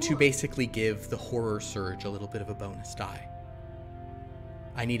going to basically give the horror surge a little bit of a bonus die.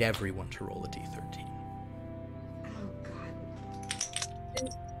 I need everyone to roll a d13. Oh,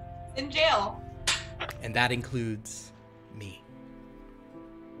 God. In jail. And that includes me.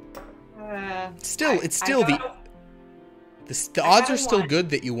 It's still the odds are still good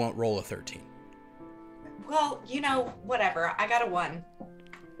that you won't roll a 13. Well, whatever. I got a 1.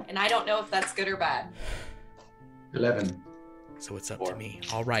 And I don't know if that's good or bad. 11. So it's up to me.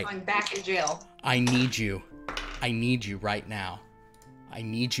 All right. I'm back in jail. I need you. I need you right now. I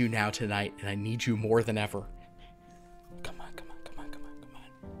need you now tonight, and I need you more than ever. Come on.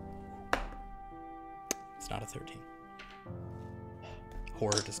 It's not a 13.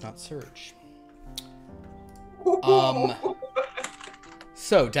 Horror does not surge.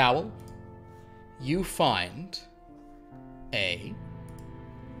 So, Dowell, you find a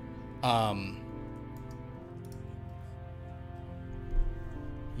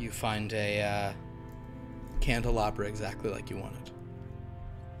You find a candelabra exactly like you wanted.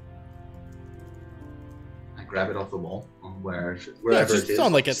 I grab it off the wall, wherever Yeah, it is. it's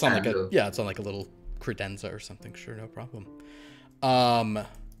on like a little credenza or something. Sure, no problem.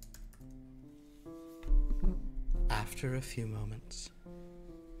 After a few moments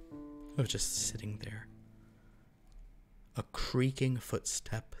of just sitting there, a creaking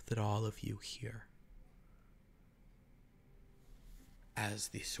footstep that all of you hear as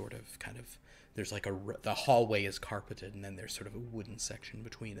the sort of there's like the hallway is carpeted, and then there's sort of a wooden section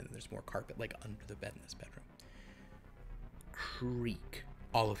between, and then there's more carpet like under the bed in this bedroom. Creak.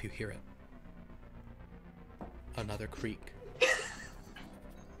 All of you hear it. Another creak.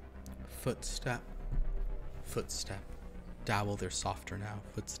 Footstep. Footstep. Dowel, they're softer now.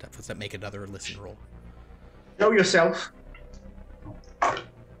 Footstep. Footstep. Make another listen roll. Know yourself.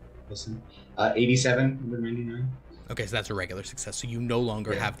 Listen. 87, 99. Okay, so that's a regular success. So you no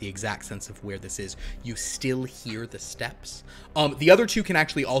longer have the exact sense of where this is. You still hear the steps. The other two can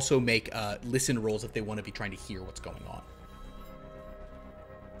actually also make listen rolls if they want to be trying to hear what's going on.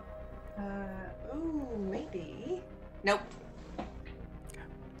 Maybe. Nope.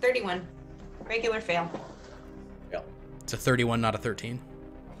 31. Regular fail. Yeah. It's a 31, not a 13.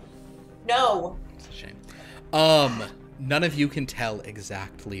 No. It's a shame. None of you can tell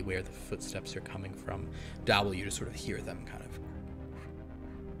exactly where the footsteps are coming from. Dowell, you just sort of hear them kind of.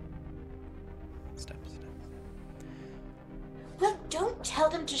 Step. Well, don't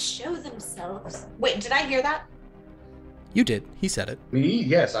tell them to show themselves. Wait, did I hear that? You did. He said it. Me?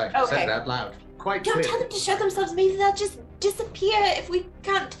 Yes, I said it out loud. Quite Don't clear. tell them to show themselves. Maybe they'll just disappear if we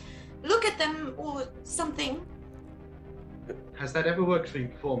can't look at them or something. Has that ever worked for you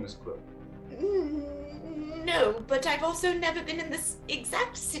before, Miss Quill? No, but I've also never been in this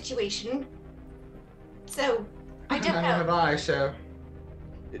exact situation. So, I don't know. Neither have I, so...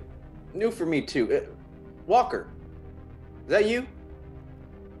 New for me, too. Walker. Is that you?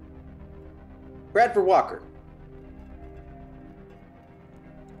 Bradford Walker.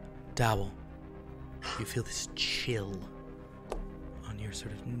 Dowell, you feel this chill on your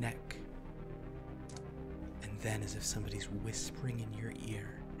sort of neck. And then, as if somebody's whispering in your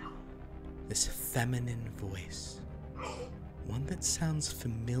ear, this feminine voice, one that sounds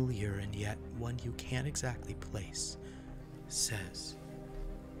familiar and yet one you can't exactly place, says,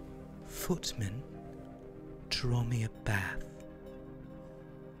 "Footman, draw me a bath."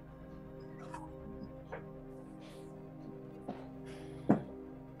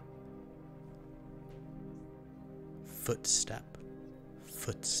 Footstep,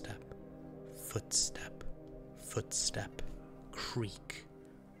 footstep, footstep, footstep, creak,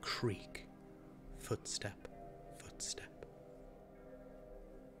 creak, footstep, footstep.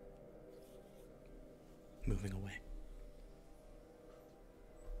 Moving away.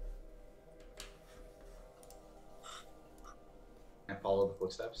 And follow the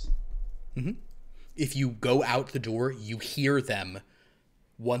footsteps. Mm-hmm. If you go out the door, you hear them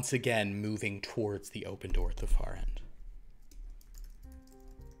once again moving towards the open door at the far end.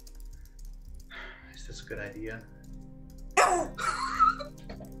 Is this a good idea?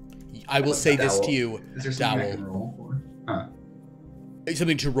 I will say this to you, Is there something I Dowell. can roll for? Huh.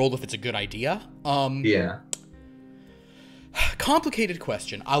 Something to roll if it's a good idea. Yeah. Complicated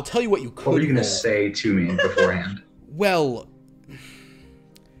question. I'll tell you what you could What were you going to roll. say to me beforehand? Well,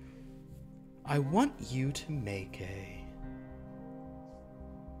 I want you to make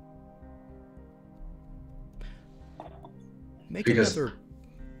Because another.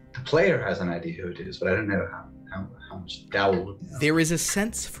 The player has an idea who it is, but I don't know how much Dowell would know. There is a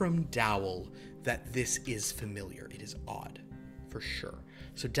sense from Dowell that this is familiar. It is odd, for sure.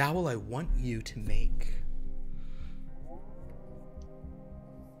 So Dowell, I want you to make.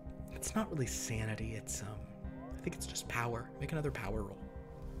 It's not really sanity. It's I think it's just power. Make another power roll.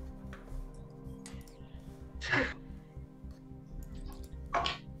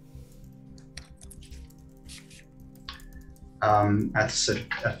 That's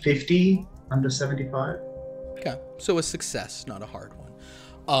a 50 under 75. Okay, so a success, not a hard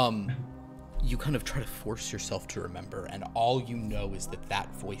one. You kind of try to force yourself to remember, and all you know is that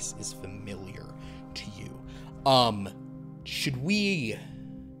that voice is familiar to you. Should we...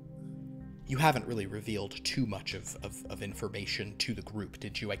 You haven't really revealed too much of information to the group,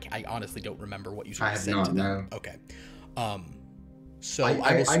 did you? I honestly don't remember what you sort of said to them. No. Okay. So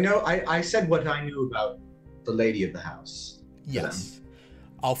I said what I knew about the lady of the house. Yes.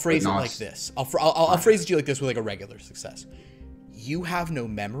 I'll phrase it not- like this. I'll phrase it to you like this with like a regular success. You have no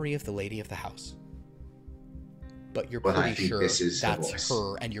memory of the lady of the house, but you're But I pretty think sure this is the that's voice.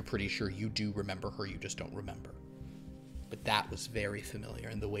 her, and you're pretty sure you do remember her, you just don't remember. but that was very familiar,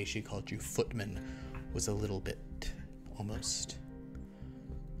 and the way she called you footman was a little bit almost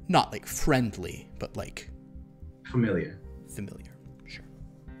not like friendly, but like familiar. Sure.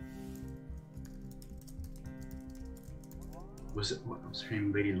 Was it, what was her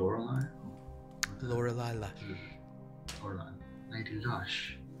name, Lady Lorelei? Lorelei Lush. Lorelei. Lady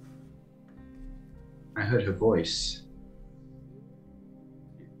Lush. I heard her voice.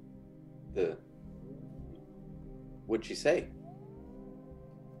 What'd she say?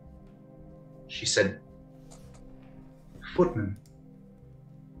 She said, "Footman,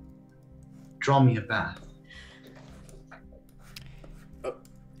 draw me a bath."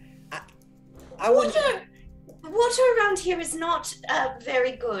 Water around here is not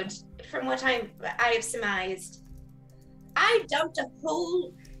very good, from what I have surmised. I dumped a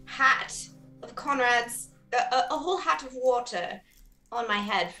whole hat of Conrad's, a whole hat of water on my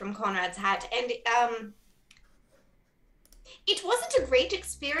head from Conrad's hat, and it wasn't a great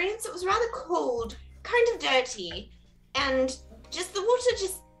experience. It was rather cold, kind of dirty, and just the water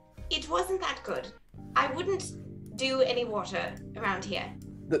it wasn't that good. I wouldn't do any water around here.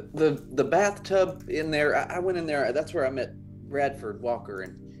 The bathtub in there, I went in there, that's where I met Bradford Walker,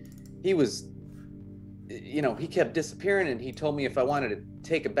 and he was, he kept disappearing, and he told me if I wanted to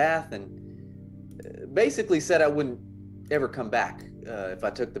take a bath, and basically said I wouldn't ever come back if I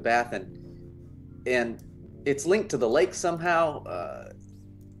took the bath, and it's linked to the lake somehow.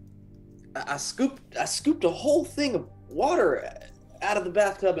 I scooped a whole thing of water out of the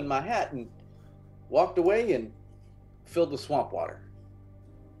bathtub in my hat and walked away and filled with swamp water.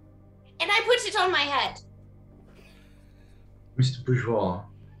 And I put it on my head. Mr. Bourgeois,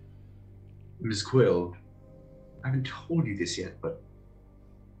 Ms. Quill, I haven't told you this yet, but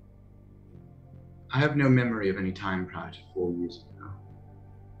I have no memory of any time prior to 4 years ago.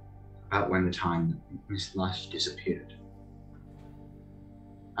 About when the time that Miss Lush disappeared.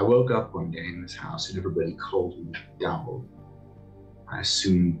 I woke up one day in this house and everybody called me Dowell. I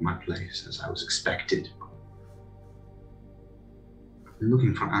assumed my place as I was expected. I've been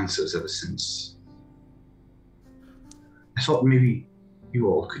looking for answers ever since. I thought maybe you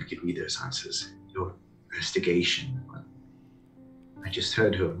all could give me those answers, your investigation, but I just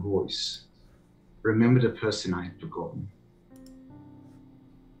heard her voice, remembered a person I had forgotten.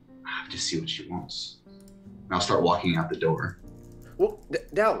 I have to see what she wants. And I'll start walking out the door. Well,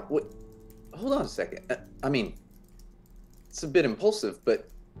 Dal, hold on a second. I mean, it's a bit impulsive, but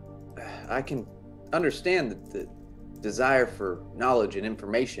I can understand the desire for knowledge and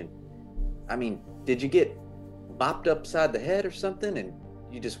information. I mean, did you get bopped upside the head or something and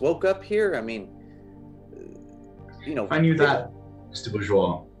you just woke up here? I mean, If I knew that, Mr.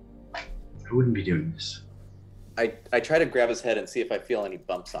 Bourgeois, I wouldn't be doing this. I try to grab his head and see if I feel any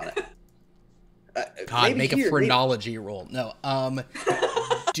bumps on it. God, make a phrenology roll. No,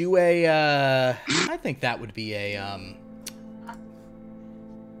 do a, I think that would be a,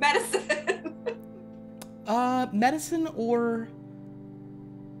 Medicine. medicine or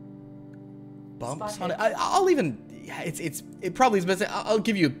bumps on it. I'll even, it probably is best. I'll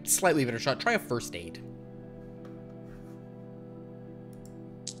give you a slightly better shot. Try a first aid.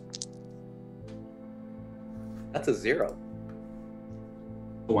 That's a 0.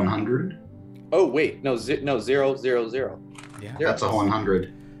 100? Oh wait, no, 0, 0, 0. Yeah, that's a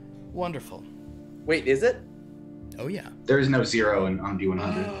 100. Wonderful. Wait, is it? Oh yeah. There is no 0 on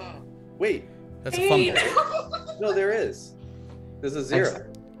D100. Wait. That's a fumble. No, there is. There's a 0.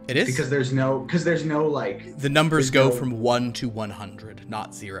 It is? Because there's no like... The numbers go from 1 to 100,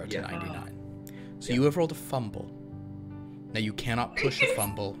 not 0 to 99. So you have rolled a fumble. Now you cannot push a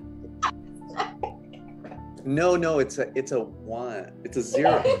fumble. No, it's a 1. It's a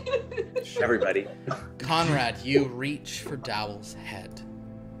 0. Everybody. Conrad, you reach for Dowell's head.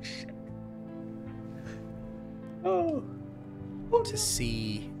 Oh. To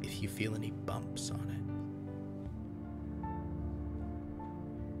see if you feel any bumps on it.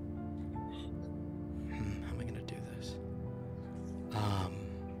 How am I gonna do this?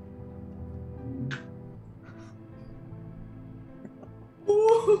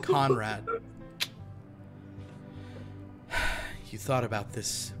 Conrad, you thought about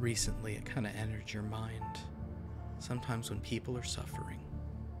this recently. It kind of entered your mind. Sometimes when people are suffering,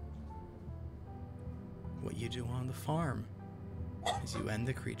 what you do on the farm is you end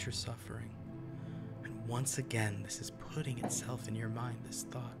the creature's suffering. And once again, this is putting itself in your mind, this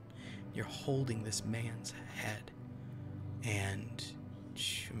thought. You're holding this man's head. And,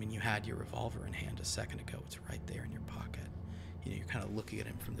 I mean, you had your revolver in hand a second ago. It's right there in your pocket. You're kind of looking at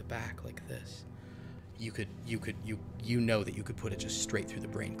him from the back like this. You know that you could put it just straight through the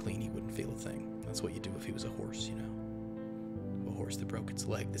brain clean. He wouldn't feel a thing. That's what you do if he was a horse, horse that broke its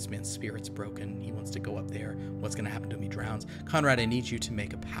leg. This man's spirit's broken. He wants to go up there. What's going to happen to him? He drowns. Conrad, I need you to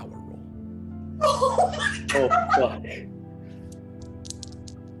make a power roll. Oh my god. Oh, fuck.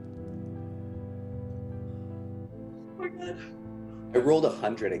 Oh my god. I rolled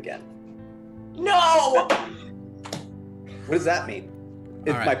 100 again. No! What does that mean?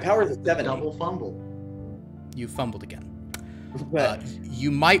 If All my right. power is a 70. Double fumble. You fumbled again. But You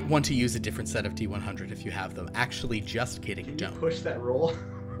might want to use a different set of D100 if you have them. Actually, just kidding, Can you don't. push that roll?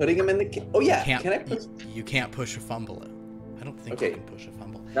 putting him in the... Oh, yeah. Can't, Can I push... you can't push a fumble. I don't think Okay. you can push a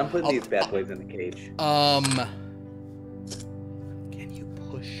fumble. I'm putting I'll- these bad boys in the cage. Can you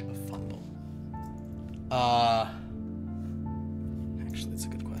push a fumble? Actually, that's a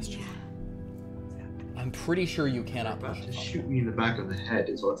good question. I'm pretty sure you cannot About push a to fumble. shoot me in the back of the head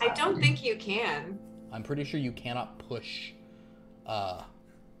is what's I don't happening. think you can. I'm pretty sure you cannot push.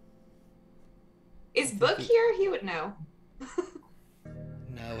 Is Book here? He would know.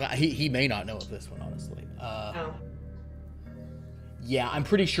 No, he may not know of this one, honestly. Oh. Yeah, I'm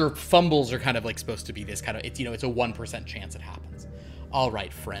pretty sure fumbles are kind of like supposed to be this kind of, it's, you know, it's a 1% chance it happens. All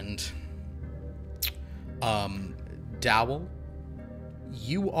right, friend. Dowell,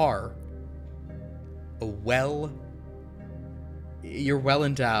 you are you're well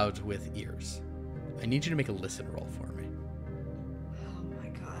endowed with ears. I need you to make a listen roll for me. Oh my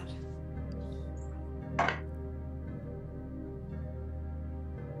god.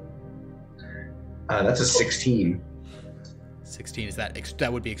 That's a 16. 16, is that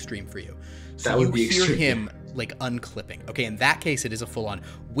that would be extreme for you. So That would you be hear extreme. him like unclipping. Okay, in that case it is a full on.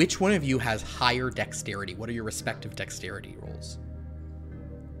 Which one of you has higher dexterity? What are your respective dexterity rolls?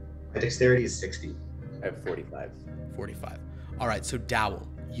 My dexterity is 60. I have 45. 45. All right, so Dowell,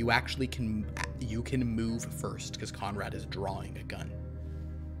 you actually can move first because Conrad is drawing a gun.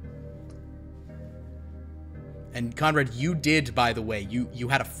 And Conrad, you did, by the way, you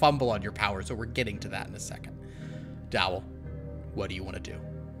had a fumble on your power, so we're getting to that in a second. Dowell, what do you want to do?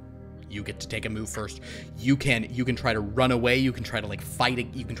 You get to take a move first. You can try to run away. You can try to like fight it.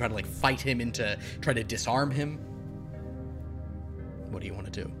 You can try to like fight him into try to disarm him. What do you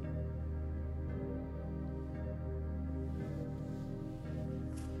want to do?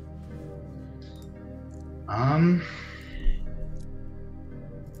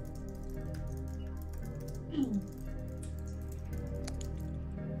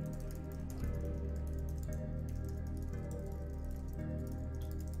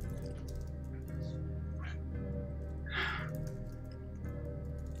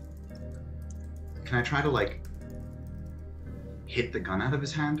 Can I try to like hit the gun out of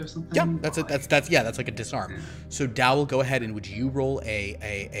his hand or something? Yeah, that's like a disarm. Yeah. So Dowell, go ahead and would you roll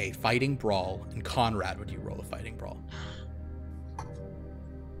a fighting brawl, and Conrad, would you roll a fighting brawl?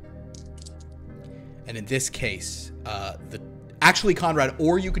 And in this case, actually Conrad,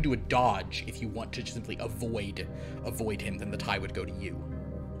 or you could do a dodge if you want to just simply avoid him. Then the tie would go to you.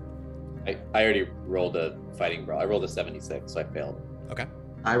 I already rolled a fighting brawl. I rolled a 76, so I failed. Okay.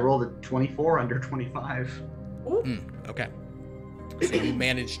 I rolled a 24 under 25. Okay. So you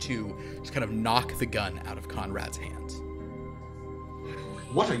managed to just kind of knock the gun out of Conrad's hands.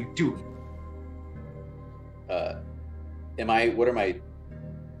 What are you doing? How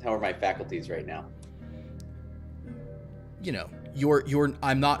are my faculties right now? You know,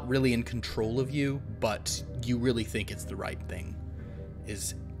 I'm not really in control of you, but you really think it's the right thing.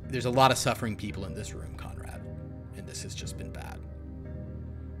 There's a lot of suffering people in this room, Conrad, and this has just been bad.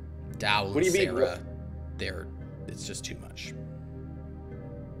 Dowell What do and you mean? Sarah, it's just too much.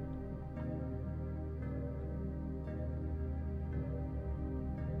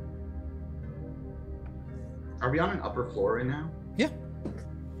 Are we on an upper floor right now? Yeah.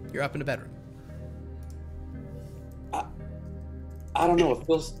 You're up in the bedroom. I don't know.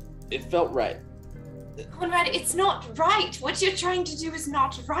 It felt right. Conrad, it's not right. What you're trying to do is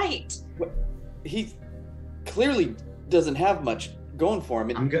not right. He clearly doesn't have much going for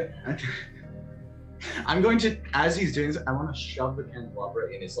him. I'm good. I'm going to, as he's doing this, I want to shove the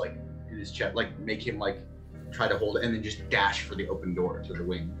candelabra in his chest, like make him like try to hold it, and then just dash for the open door to the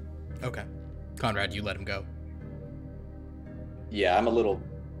wing. Okay. Conrad, you let him go. Yeah, I'm a little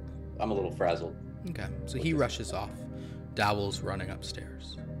frazzled. Okay. So he rushes off. Dowell's running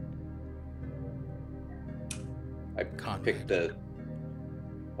upstairs. I Conrad. picked the.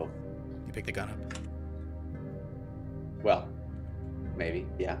 Oh, You pick the gun up. well, maybe,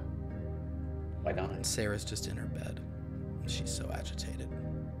 yeah. Why don't I? And Sarah's just in her bed. She's so agitated.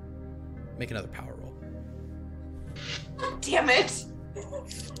 Make another power roll. Damn it.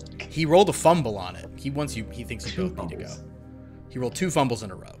 He rolled a fumble on it. He thinks you Two both need to go. fumbles. He rolled 2 fumbles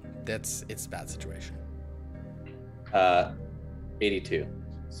in a row. It's a bad situation. 82.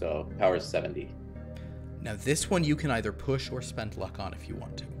 So power is 70. Now this one you can either push or spend luck on if you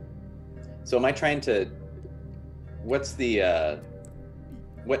want to. So am I trying to... What's the...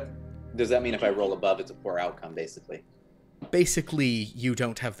 What does that mean if I roll above, it's a poor outcome, basically? Basically, you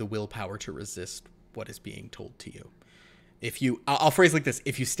don't have the willpower to resist what is being told to you. If you... I'll phrase it like this.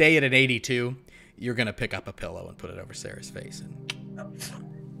 If you stay at an 82, you're going to pick up a pillow and put it over Sarah's face. And...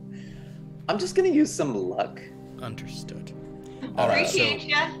 I'm just going to use some luck. Understood. All right,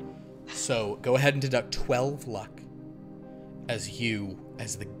 so go ahead and deduct 12 luck as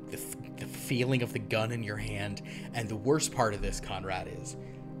the feeling of the gun in your hand. And the worst part of this, Conrad, is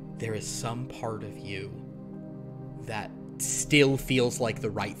there is some part of you that still feels like the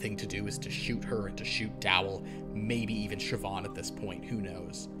right thing to do is to shoot her and to shoot Dowell, maybe even Siobhan at this point, who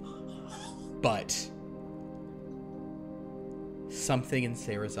knows. But something in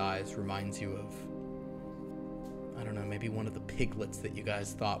Sarah's eyes reminds you of, I don't know, maybe one of the piglets that you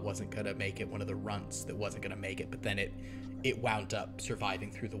guys thought wasn't going to make it, one of the runts that wasn't going to make it, but then it wound up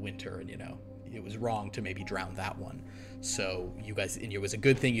surviving through the winter, and, you know, it was wrong to maybe drown that one. So you guys, and it was a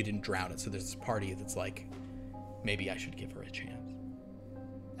good thing you didn't drown it, so there's this party that's like, maybe I should give her a chance.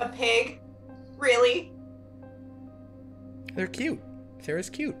 A pig? Really? They're cute.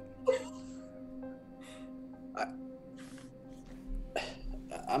 Sarah's cute.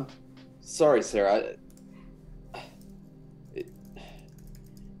 I'm sorry, Sarah.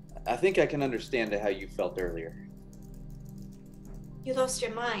 I think I can understand how you felt earlier. You lost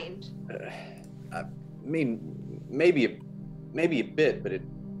your mind. I mean, maybe a bit, but it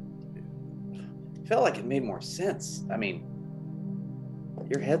felt like it made more sense. I mean,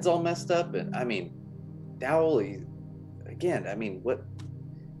 your head's all messed up, and I mean, Dowell, he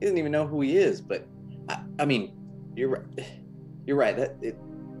doesn't even know who he is, but I mean, you're right.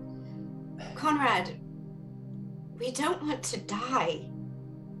 Conrad, we don't want to die.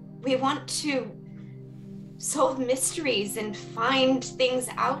 We want to solve mysteries and find things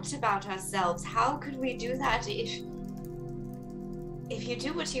out about ourselves. How could we do that if you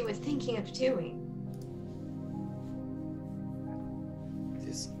do what you were thinking of doing?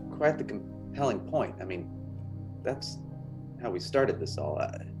 It's quite the compelling point. I mean, that's how we started this all.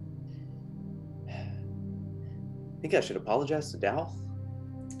 I think I should apologize to Dowell.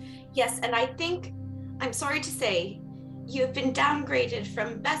 Yes, and I think, I'm sorry to say, you've been downgraded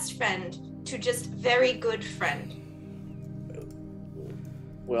from best friend to just very good friend.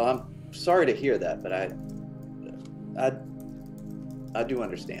 Well, I'm sorry to hear that, but I do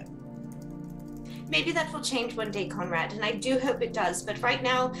understand. Maybe that will change one day, Conrad, and I do hope it does. But right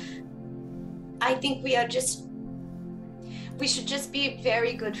now, I think we should just be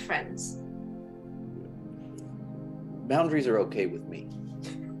very good friends. Boundaries are okay with me.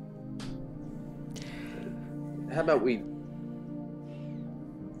 How about we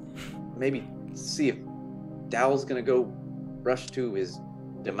maybe see if Dowell's gonna go rush to his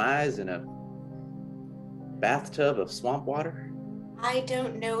demise in a bathtub of swamp water? I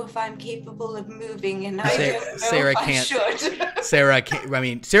don't know if I'm capable of moving, and Sarah can't. Sarah can't. I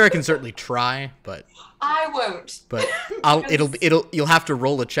mean, Sarah can certainly try, but I won't. But you'll have to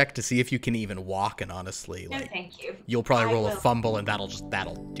roll a check to see if you can even walk. And honestly, no, thank you. You'll probably roll a fumble, and that'll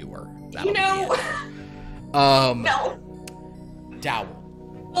do her. That'll No. Dowell.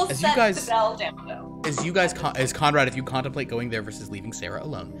 We'll set the bell down, though. As Conrad, if you contemplate going there versus leaving Sarah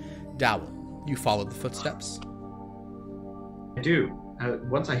alone, Dowell, you followed the footsteps. I do.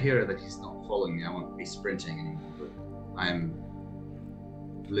 Once I hear that he's not following me, I won't be sprinting anymore, but I'm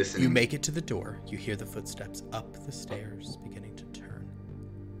listening. You make it to the door. You hear the footsteps up the stairs beginning to turn.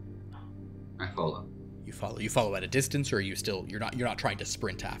 I follow. You follow. You follow at a distance, or are you still? You're not trying to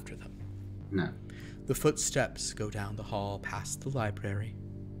sprint after them. No. The footsteps go down the hall, past the library,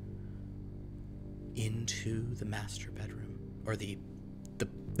 into the master bedroom, or the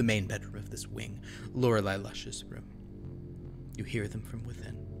main bedroom of this wing, Lorelei Lush's room. You hear them from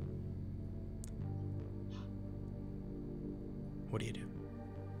within. What do you do?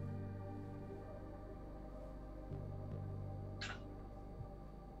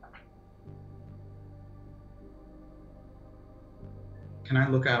 Can I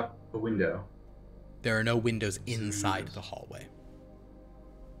look out the window? There are no windows inside the hallway.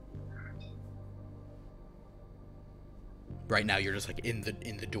 Right now, you're just like in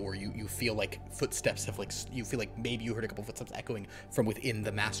the door. You feel like footsteps have you feel like maybe you heard a couple footsteps echoing from within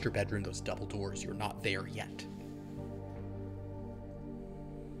the master bedroom. Those double doors. You're not there yet.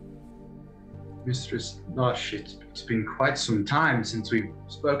 Mistress Lush, it's been quite some time since we've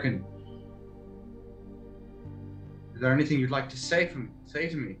spoken. Is there anything you'd like to say to me?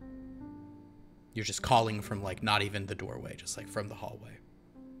 You're just calling from, like, not even the doorway, just, like, from the hallway.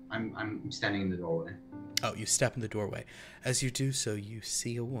 I'm standing in the doorway. Oh, you step in the doorway. As you do so, you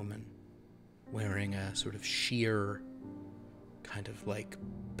see a woman wearing a sort of sheer, kind of like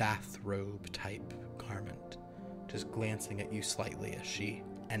bathrobe type garment, just glancing at you slightly as she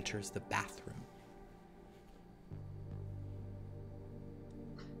enters the bathroom.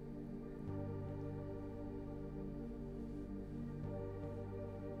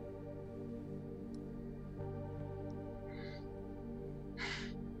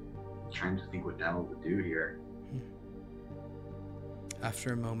 Trying to think what Dal would do here.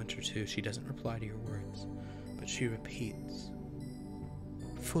 After a moment or two, she doesn't reply to your words, but she repeats,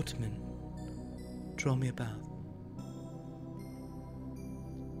 "Footman, draw me a bath."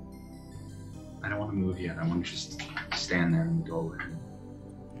 I don't want to move yet. I want to just stand there in the doorway.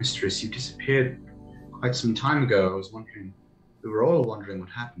 Mistress, you disappeared quite some time ago. I was wondering, we were all wondering what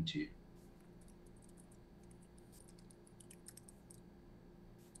happened to you.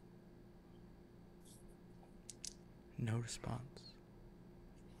 No response.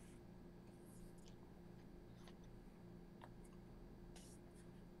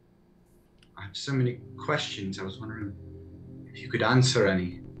 I have so many questions. I was wondering if you could answer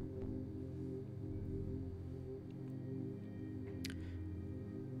any.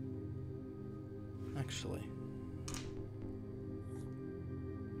 Actually,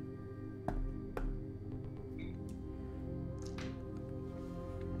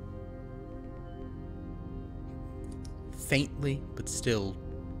 faintly, but still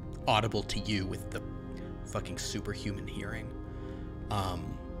audible to you with the fucking superhuman hearing,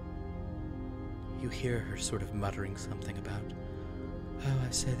 you hear her sort of muttering something about, "Oh,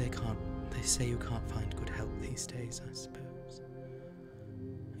 they say you can't find good help these days, I suppose."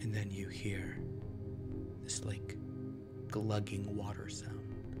 And then you hear this, like, glugging water sound.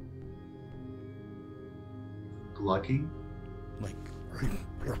 Glugging? Like...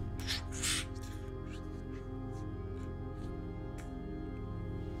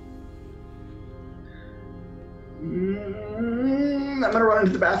 I'm gonna run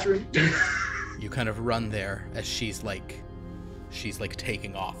into the bathroom. You kind of run there as she's like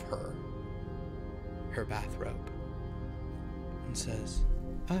taking off her bathrobe and says,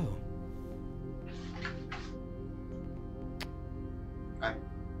 "Oh,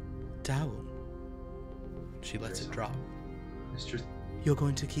 Dowell." She lets it drop. Mistress, "You're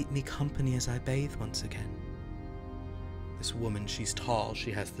going to keep me company as I bathe once again." This woman, she's tall.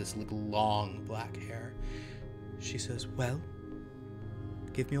 She has this long black hair. She says, "Well,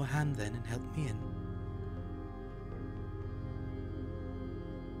 give me your hand then and help me in."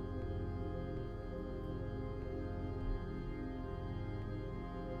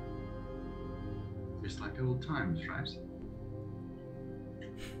 just like old times, right?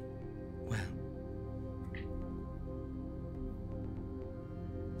 Well,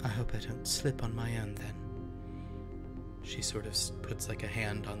 I hope I don't slip on my own then. She sort of puts like a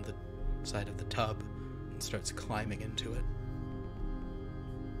hand on the side of the tub and starts climbing into it.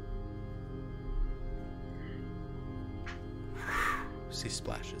 She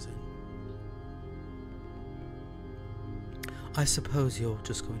splashes in. "I suppose you're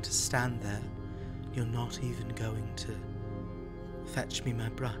just going to stand there. You're not even going to fetch me my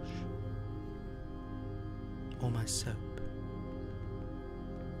brush or my soap."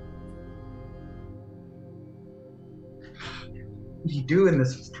 What do you do in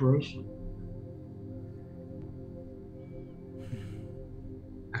this situation?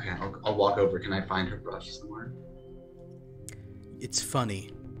 Okay, I'll walk over. Can I find her brush somewhere? It's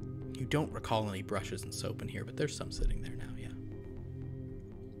funny. You don't recall any brushes and soap in here, but there's some sitting there now, yeah.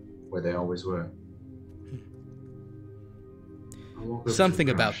 Where they always were.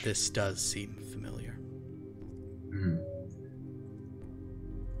 Something about this does seem familiar.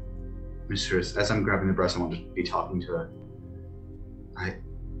 Mistress, as I'm grabbing the brush, I want to be talking to her. I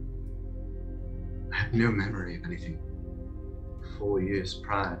have no memory of anything 4 years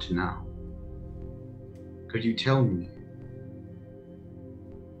prior to now. Could you tell me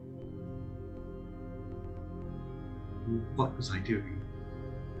what was I doing?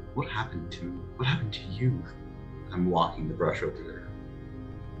 What happened to me? What happened to you? I'm walking the brush over there.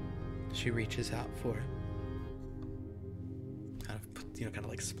 She reaches out for it. Kind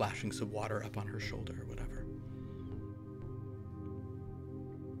of like splashing some water up on her shoulder or whatever.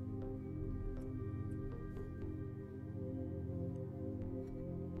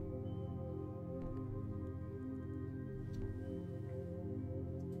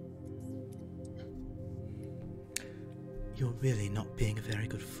 "You're really not being a very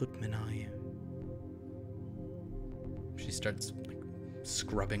good footman, are you?" She starts like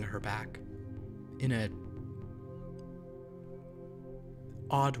scrubbing her back. in a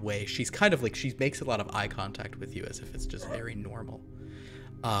odd way, she's kind of like, she makes a lot of eye contact with you as if it's just very normal.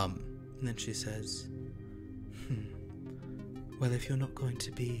 And then she says, well, if you're not going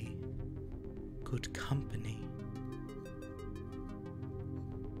to be good company,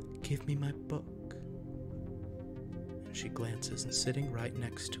 give me my book. And she glances, and sitting right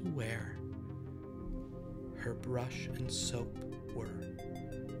next to where her brush and soap were,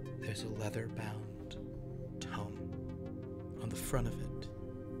 there's a leather-bound tome. On the front of it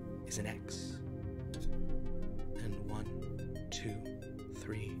is an X. And 1, 2,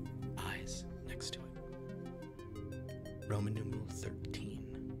 3 eyes next to it. Roman numeral 13.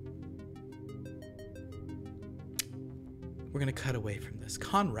 We're going to cut away from this.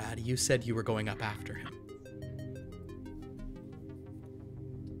 Conrad, you said you were going up after him.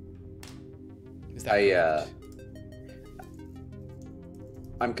 Is that correct?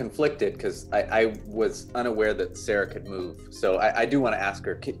 I'm conflicted because I was unaware that Sarah could move. So I do want to ask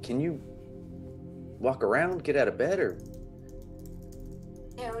her, can you walk around, get out of bed, or?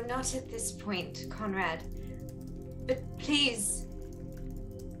 No, not at this point, Conrad. But please,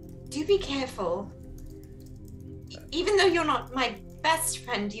 do be careful. Even though you're not my best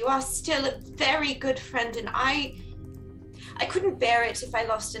friend, you are still a very good friend, and I couldn't bear it if I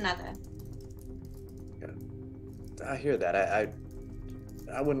lost another. I hear that.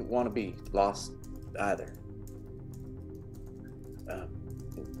 I wouldn't want to be lost either.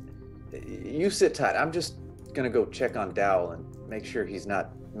 You sit tight. I'm just gonna go check on Dowell and make sure he's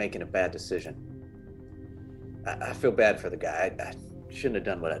not making a bad decision. I feel bad for the guy. I shouldn't have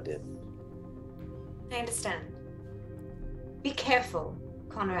done what I did. I understand. Be careful,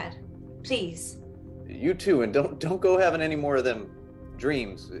 Conrad. Please. You too, and don't go having any more of them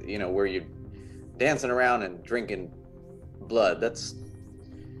dreams, where you're dancing around and drinking blood. It's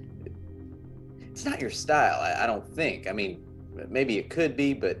not your style, I don't think. I mean, maybe it could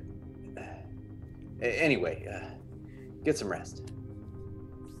be, but anyway, get some rest.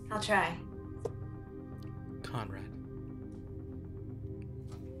 I'll try. Conrad,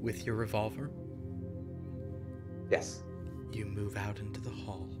 with your revolver? Yes. You move out into the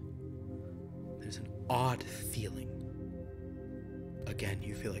hall. There's an odd feeling. Again,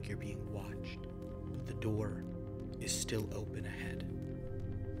 you feel like you're being watched, but the door is still open ahead.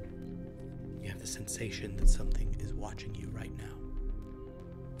 You have the sensation that something is watching you right now.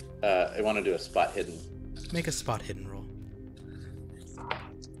 I want to do a spot hidden. Make a spot hidden roll.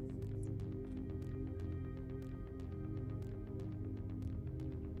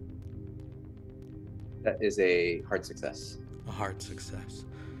 That is a hard success. A hard success.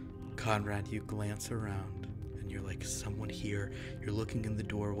 Conrad, you glance around, and you're like, someone here. You're looking in the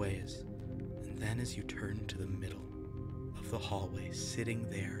doorways. And then as you turn to the middle of the hallway, sitting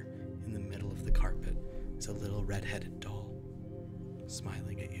there in the middle of the carpet, is a little red-headed doll,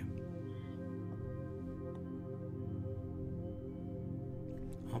 smiling at you.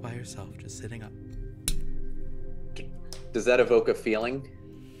 All by yourself, just sitting up. Does that evoke a feeling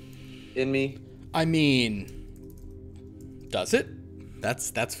in me? I mean, does it?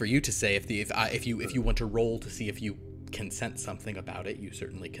 That's for you to say. If you want to roll to see if you can sense something about it, you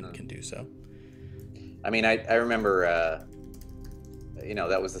certainly can do so. I mean, I remember,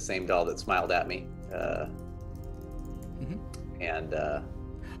 that was the same doll that smiled at me. And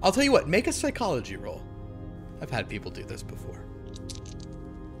I'll tell you what, make a psychology roll. I've had people do this before.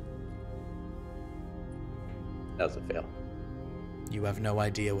 That was a fail. You have no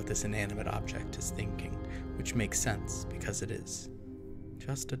idea what this inanimate object is thinking, which makes sense because it is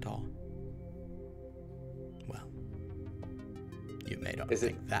just a doll. Well, you may not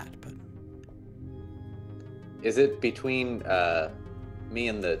think that, but... Is it between me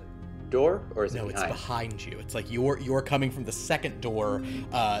and the door, or is it behind? No, it's behind you. It's like you're coming from the second door.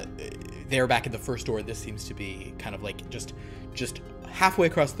 They're back in the first door. This seems to be kind of like just halfway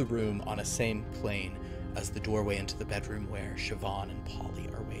across the room on a same plane as the doorway into the bedroom where Siobhan and Polly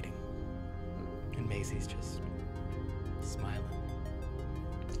are waiting. And Maisie's just smiling.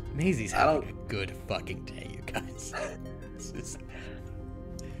 Maisie's having a good fucking day, you guys.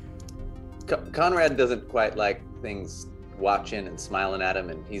 Conrad doesn't quite like things watching and smiling at him,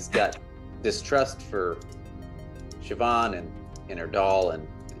 and he's got distrust for Siobhan and her doll, and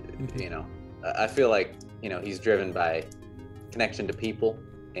I feel like he's driven by connection to people,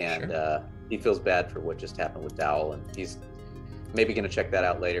 and sure. He feels bad for what just happened with Dowell, and he's maybe going to check that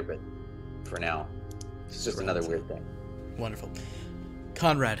out later, but for now, it's just another weird thing. Wonderful.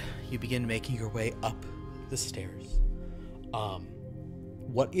 Conrad, you begin making your way up the stairs.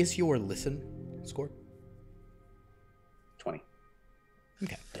 What is your listen score? 20.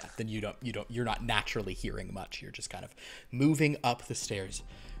 Okay, yeah. then you're not naturally hearing much. You're just kind of moving up the stairs.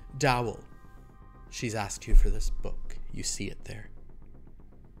 Dowell, she's asked you for this book. You see it there.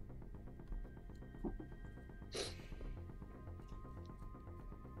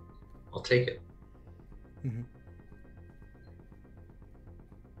 I'll take it. Mm-hmm.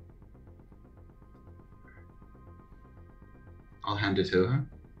 I'll hand it to her.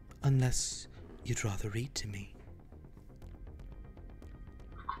 Unless you'd rather read to me.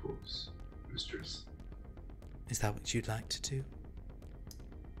 Of course, mistress. Is that what you'd like to do?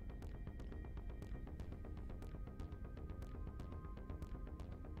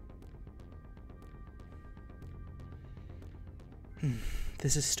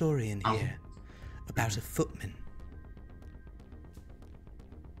 There's a story in here about a footman.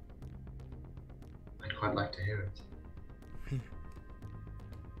 I'd quite like to hear it.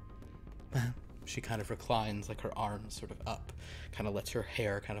 Well, she kind of reclines, like her arms sort of up, kind of lets her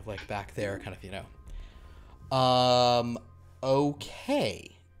hair kind of like back there, kind of,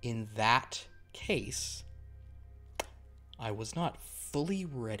 okay. In that case, I was not fully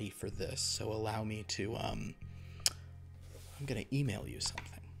ready for this, so allow me to, I'm gonna email you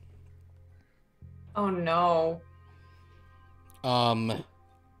something. Oh no.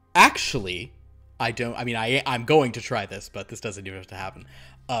 Actually, I'm going to try this, but this doesn't even have to happen.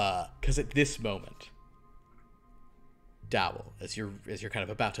 Because at this moment, Dowell, as you're kind of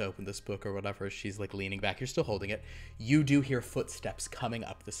about to open this book or whatever, she's like leaning back, you're still holding it, you do hear footsteps coming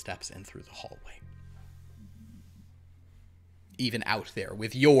up the steps and through the hallway. Even out there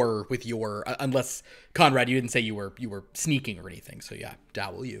with your unless Conrad, you didn't say you were sneaking or anything, so yeah,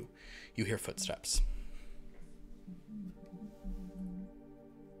 Dowell, you hear footsteps.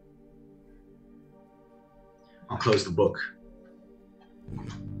 I'll close the book.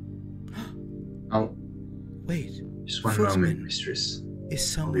 I'll... Wait. Just one footman, moment, mistress. Is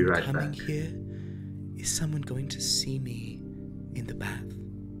someone coming here? Is someone going to see me in the bath?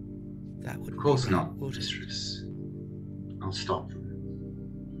 That would. Of course not, mistress. I'll stop them.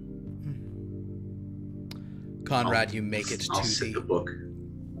 Conrad, you make it I'll to sit the book.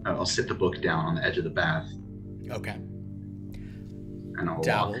 I'll sit the book down on the edge of the bath. Okay. And I'll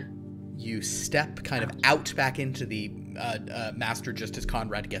Dowell, walk. you step kind of out back into the master just as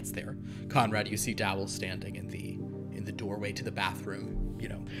Conrad gets there. Conrad, you see Dowell standing in the doorway to the bathroom,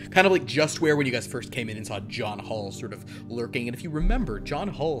 kind of like just where when you guys first came in and saw John Hull sort of lurking. And if you remember, John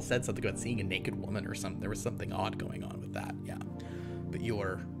Hull said something about seeing a naked woman or something. There was something odd going on with that, yeah. But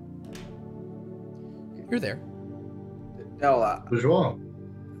you're there. No, What's wrong?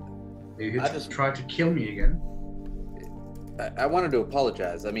 You just tried to kill me again. I wanted to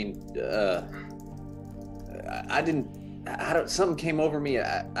apologize. I mean, something came over me.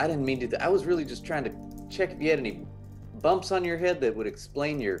 I didn't mean to. I was really just trying to check if you had any bumps on your head that would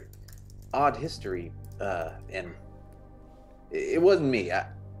explain your odd history. And it wasn't me.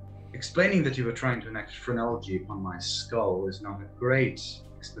 Explaining that you were trying to enact phrenology upon my skull is not a great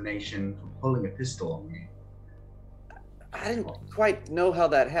explanation for pulling a pistol on me. I didn't quite know how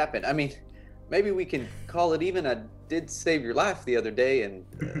that happened. I mean, maybe we can call it even. I did save your life the other day, and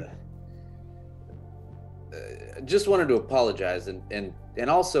just wanted to apologize and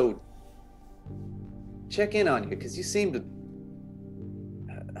also check in on you, because you seemed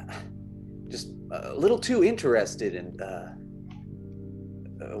just a little too interested in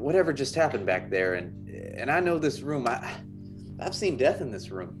whatever just happened back there. And I know this room. I've seen death in this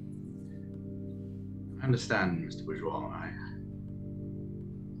room. I understand, Mr. Bourgeois.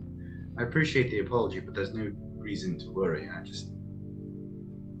 I appreciate the apology, but there's no reason to worry. I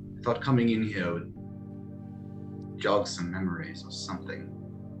thought coming in here would jog some memories or something.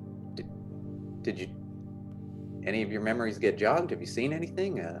 Did you? Any of your memories get jogged? Have you seen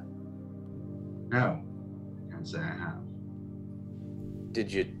anything? No, I can't say I have.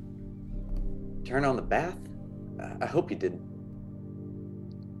 Did you turn on the bath? I hope you didn't.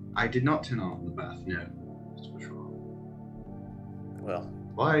 I did not turn on the bath, no, Mr. Bourgeois. Well.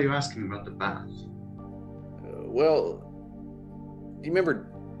 Why are you asking about the bath? Well, do you remember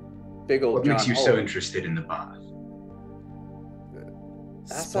big old What John makes you Hull? so interested in the bath?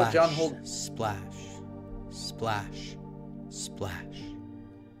 I saw John Hull. Splash, splash, splash.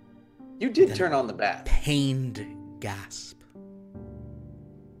 You did turn on the bath. Pained gasp.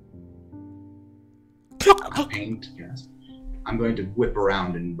 A pained gasp. I'm going to whip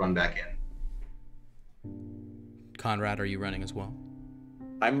around and run back in. Conrad, are you running as well?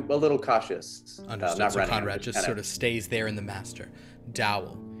 I'm a little cautious. Understood. Not So running. Conrad just sort of stays there in the master.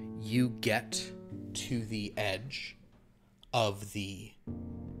 Dowell, you get to the edge of the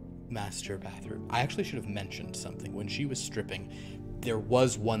master bathroom. I actually should have mentioned something. When she was stripping, there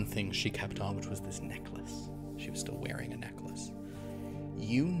was one thing she kept on, which was this necklace. She was still wearing a necklace.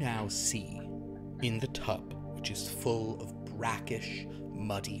 You now see in the tub, which is full of brackish,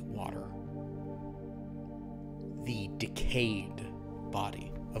 muddy water, the decayed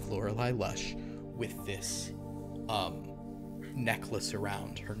body of Lorelei Lush with this necklace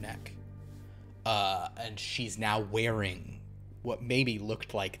around her neck. And she's now wearing what maybe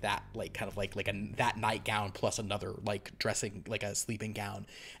looked like that, like kind of like that nightgown plus another like dressing, like a sleeping gown.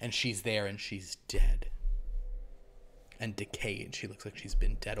 And she's there and she's dead and decayed. She looks like she's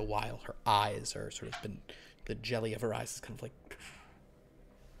been dead a while. Her eyes are sort of been, the jelly of her eyes is kind of like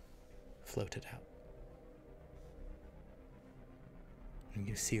floated out. And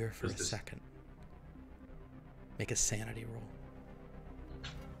you see her for a second. Make a sanity roll.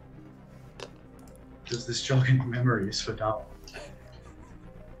 Does this jog any memories for Dal?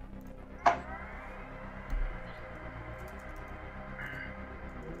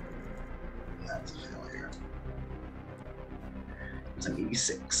 That's a failure. It's an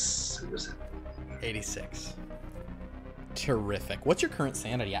 86. Who was it? 86. Terrific. What's your current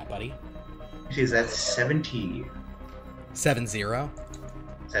sanity at, buddy? It is at 70. 7-0?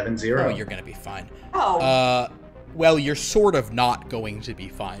 7-0. Oh, you're gonna be fine. Oh. Well, you're sort of not going to be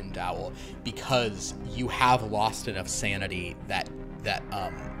fine, Dowell, because you have lost enough sanity that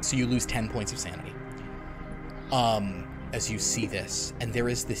so you lose 10 points of sanity. As you see this, and there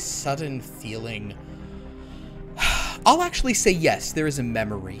is this sudden feeling. I'll actually say yes, there is a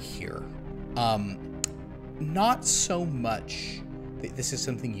memory here. Not so much that this is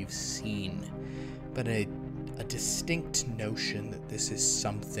something you've seen, but a distinct notion that this is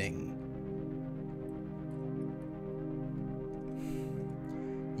something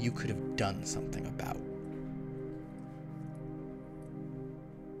you could have done something about.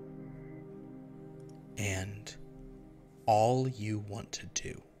 And all you want to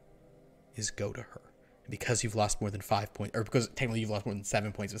do is go to her. Because you've lost more than 5 points, or because technically you've lost more than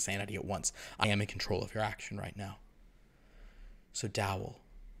 7 points of sanity at once, I am in control of your action right now. So Dowell,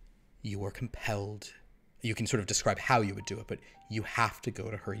 you are compelled. You can sort of describe how you would do it, but you have to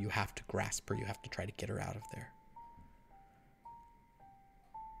go to her, you have to grasp her, you have to try to get her out of there.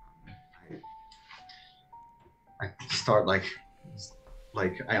 I start like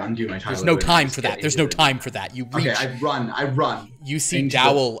I undo my time. There's no time for that. There's no time for that. You reach. Okay, I run. You see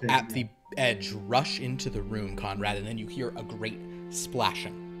Dowell at the edge rush into the room, Conrad, and then you hear a great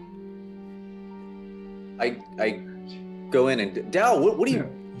splashing. I go in and Dowell, what do you?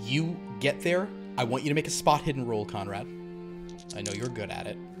 You get there. I want you to make a spot hidden roll, Conrad. I know you're good at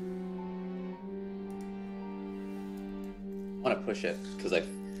it. I want to push it because I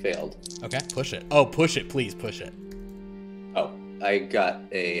failed. Okay, push it. Oh, push it, please push it. Oh, I got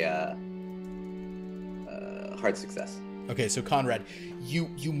a hard success. Okay, so Conrad, you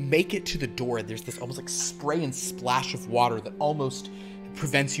make it to the door, and there's this almost like spray and splash of water that almost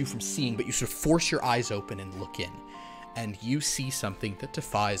prevents you from seeing, but you sort of force your eyes open and look in. And you see something that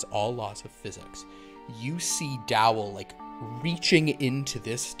defies all laws of physics. You see Dowell, like, reaching into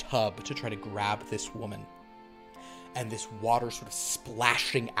this tub to try to grab this woman. And this water sort of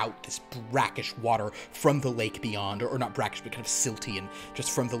splashing out, this brackish water from the lake beyond, or not brackish, but kind of silty, and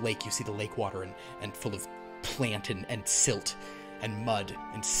just from the lake you see the lake water and full of plant and silt and mud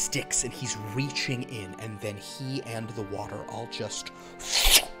and sticks, and he's reaching in, and then he and the water all just...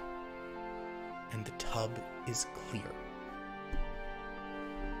 and the tub is clear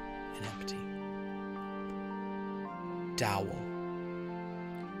and empty. Dowell,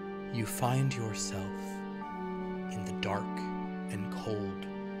 you find yourself in the dark and cold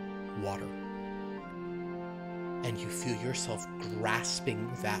water. And you feel yourself grasping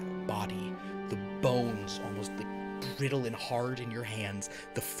that body, the bones almost like brittle and hard in your hands,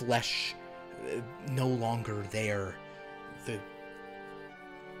 the flesh no longer there, the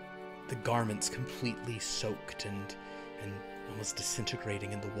garments completely soaked and almost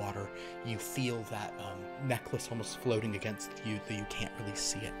disintegrating in the water. You feel that necklace almost floating against you, though you can't really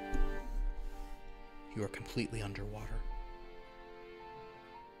see it. You are completely underwater.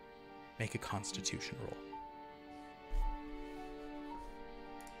 Make a Constitution roll.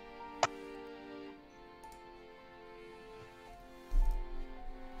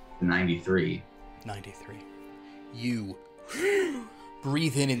 93. 93. You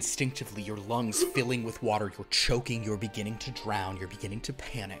breathe in instinctively, your lungs filling with water. You're choking, you're beginning to drown, you're beginning to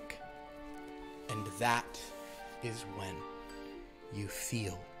panic. And that is when you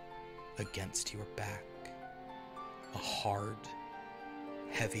feel against your back a hard,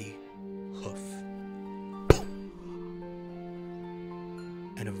 heavy hoof.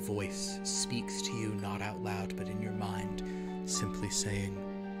 And a voice speaks to you, not out loud, but in your mind. simply saying,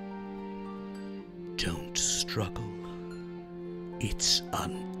 "Don't struggle. It's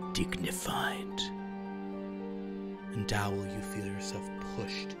undignified." And Dowell, you feel yourself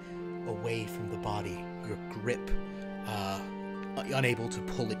pushed away from the body, your grip unable to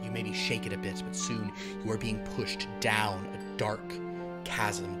pull it. You maybe shake it a bit, but soon you are being pushed down a dark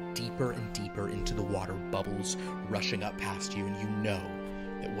chasm, deeper and deeper into the water, bubbles rushing up past you, and you know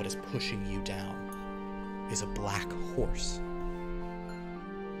that what is pushing you down is a black horse.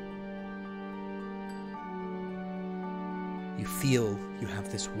 You feel you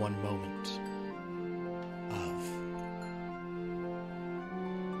have this one moment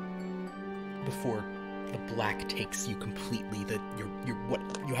before the black takes you completely, that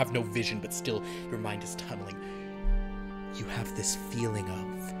you have no vision, but still your mind is tunneling. You have this feeling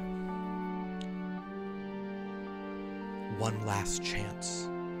of one last chance,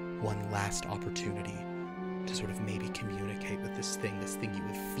 one last opportunity to sort of maybe communicate with this thing you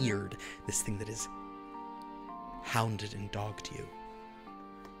have feared, this thing that has hounded and dogged you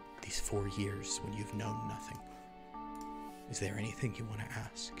these 4 years when you've known nothing. Is there anything you want to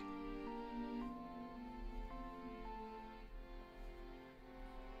ask?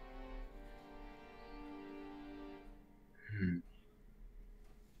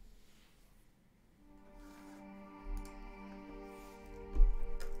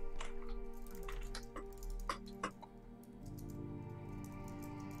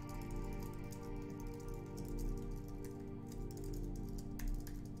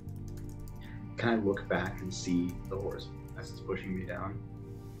 Can I look back and see the horse as it's pushing me down?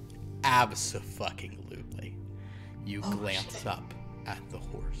 Abso-fucking-lutely. You glance up at the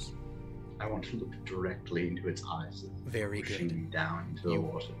horse. I want to look directly into its eyes. Very pushing good. me down into the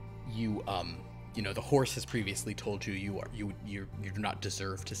water. You know, the horse has previously told you you do not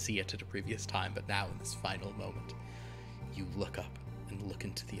deserve to see it at a previous time, but now in this final moment, you look up and look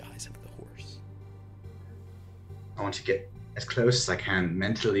into the eyes of the horse. I want to get as close as I can,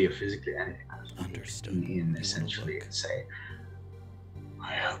 mentally or physically, anything. Understood. In essentially, and say,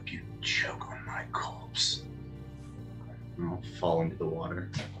 "I hope you choke on my corpse." And I'll fall into the water.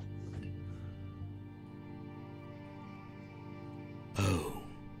 Oh,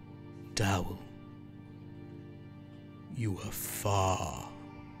 Dowell, you are far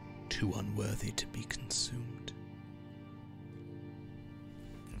too unworthy to be consumed.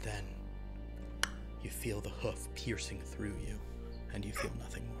 And then you feel the hoof piercing through you, and you feel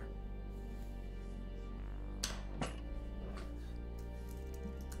nothing more.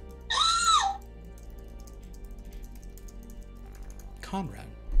 Conrad,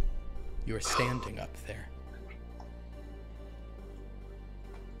 you are standing up there.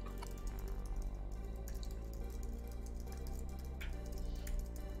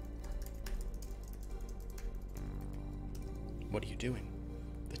 What are you doing?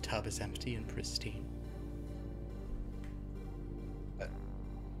 The tub is empty and pristine.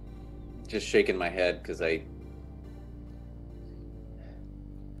 Just shaking my head because I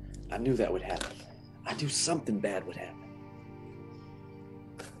knew that would happen. I knew something bad would happen.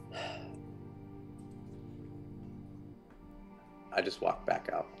 I just walked back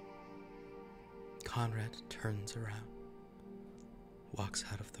out. Conrad turns around, walks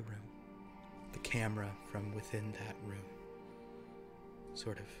out of the room. The camera from within that room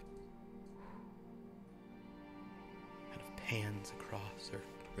sort of kind of pans across, or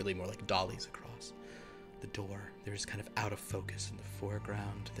really more like dollies across the door. There's kind of out of focus in the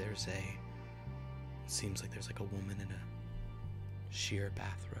foreground. There's it seems like there's like a woman in a sheer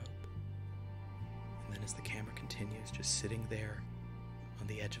bathrobe. And then as the camera continues, just sitting there on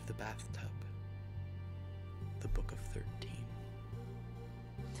the edge of the bathtub, the Book of 13.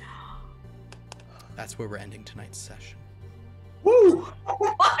 That's where we're ending tonight's session. Woo!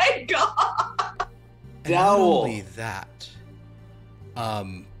 Oh my god! And not only that,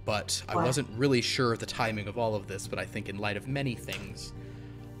 but I wasn't really sure of the timing of all of this, but I think in light of many things,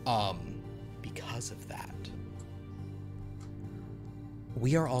 because of that,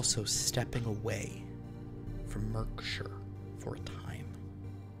 we are also stepping away from Mirkshire for a time.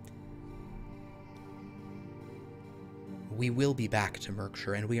 We will be back to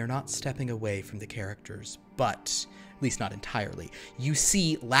Mirkshire, and we are not stepping away from the characters, but at least not entirely. You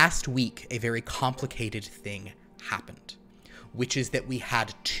see, last week, a very complicated thing happened, which is that we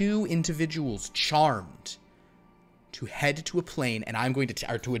had two individuals charmed to head to a plane, and I'm going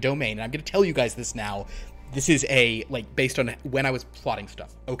to, or to a domain, and I'm going to tell you guys this now. This is based on when I was plotting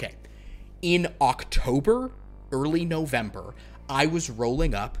stuff. Okay. In October, early November, I was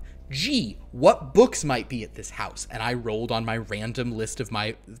rolling up, gee, what books might be at this house? And I rolled on my random list of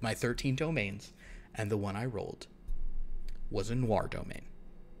my 13 domains, and the one I rolled was a noir domain.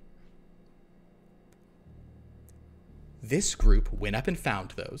 This group went up and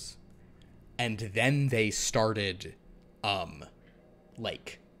found those, and then they started,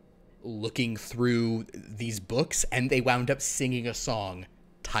 like, looking through these books, and they wound up singing a song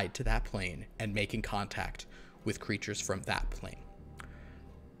tied to that plane and making contact with creatures from that plane.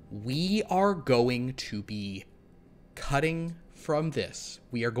 We are going to be cutting from this.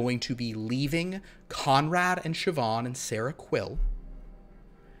 We are going to be leaving Conrad and Siobhan and Sarah Quill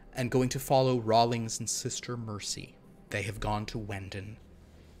and going to follow Rawlings and Sister Mercy. They have gone to Wendon,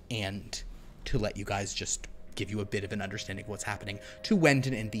 and to let you guys just give you a bit of an understanding of what's happening, to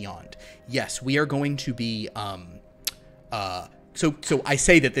Wendon and beyond. Yes, we are going to be, so I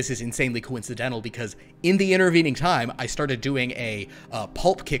say that this is insanely coincidental because in the intervening time, I started doing a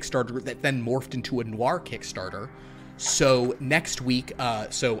pulp Kickstarter that then morphed into a noir Kickstarter. So next week,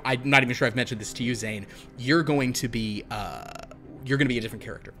 so I'm not even sure I've mentioned this to you, Zane, you're going to be a different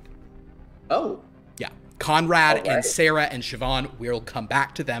character. Oh. Yeah. Conrad and Sarah and Siobhan, we'll come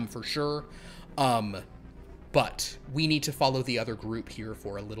back to them for sure. But we need to follow the other group here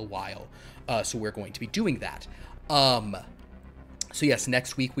for a little while. So we're going to be doing that. So yes,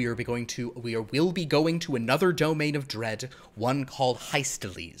 next week we will be going to another domain of dread, one called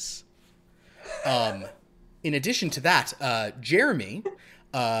Heisteles. In addition to that, Jeremy,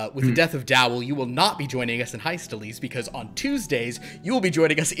 with the death of Dowell, you will not be joining us in Heisteles because on Tuesdays you will be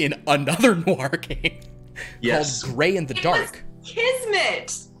joining us in another noir game called Grey in the Dark.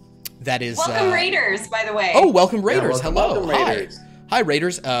 Kismet. That is welcome Raiders, by the way. Oh, welcome Raiders! Yeah, hello, welcome, Raiders. Hi,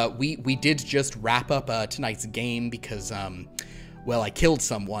 Raiders. We did just wrap up tonight's game because well, I killed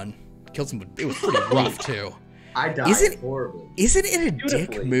someone. It was pretty rough too. I died horribly. Isn't it a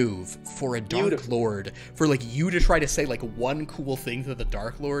dick move for a Dark Lord for like you to try to say like one cool thing to the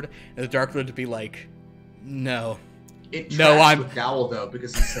Dark Lord and the Dark Lord to be like, no, I'm with Dowell though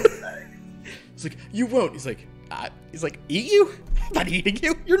because he's so pathetic. It's like you won't. He's like, eat you? I'm not eating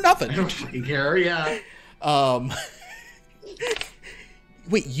you. You're nothing. I don't fucking care. Yeah.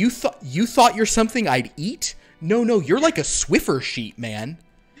 Wait, you thought you're something I'd eat? No, you're like a Swiffer sheet, man.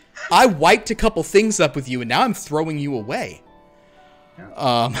 I wiped a couple things up with you, and now I'm throwing you away.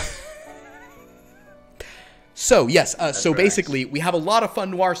 Yeah. So yes, so basically we have a lot of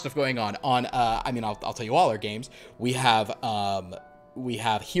fun noir stuff going on. I'll tell you all our games. We have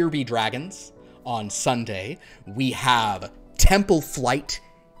Here Be Dragons on Sunday. We have Temple Flight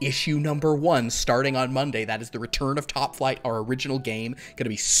issue number 1 starting on Monday. That is the return of Top Flight, our original game. Gonna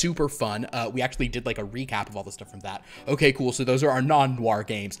be super fun. We actually did like a recap of all the stuff from that. Okay, cool. So those are our non-noir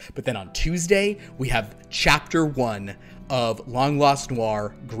games. But then on Tuesday, we have Chapter 1 of Long Lost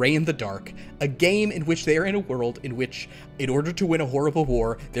Noir, Grey in the Dark, a game in which they are in a world in which, in order to win a horrible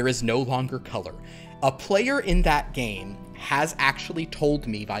war, there is no longer color. A player in that game has actually told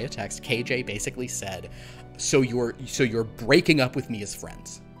me via text, KJ basically said, so you're breaking up with me as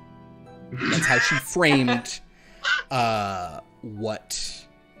friends. That's how she framed what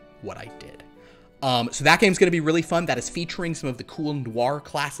I did. So that game's going to be really fun. That is featuring some of the cool noir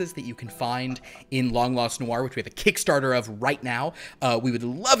classes that you can find in Long Lost Noir, which we have a Kickstarter of right now. We would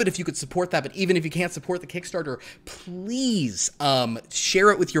love it if you could support that, but even if you can't support the Kickstarter, please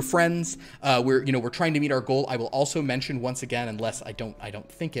share it with your friends. We're trying to meet our goal. I will also mention once again, unless I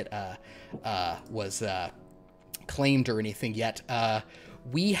don't think it was claimed or anything yet.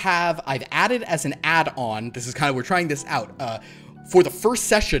 I've added as an add-on, this is kind of, we're trying this out, for the first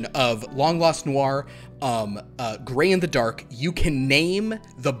session of Long Lost Noir, Grey in the Dark, you can name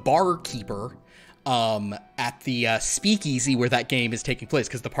the barkeeper at the speakeasy where that game is taking place,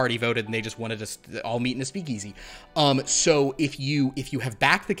 because the party voted and they just wanted us to all meet in a speakeasy. So if you have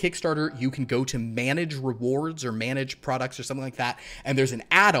backed the Kickstarter, you can go to manage rewards or manage products or something like that, and there's an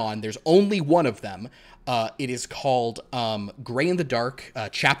add-on. There's only one of them. It is called Grey in the Dark,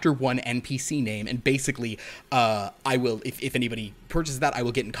 Chapter 1 NPC name, and basically I will, if anybody purchases that, I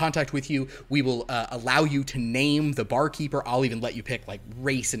will get in contact with you. We will allow you to name the barkeeper. I'll even let you pick like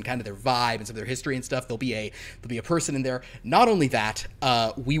race and kind of their vibe and some of their history and stuff. There'll be a person in there. Not only that,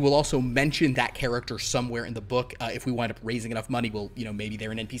 we will also mention that character somewhere in the book. If we wind up raising enough money, we'll, maybe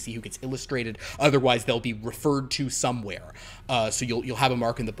they're an NPC who gets illustrated. Otherwise, they'll be referred to somewhere. So you'll have a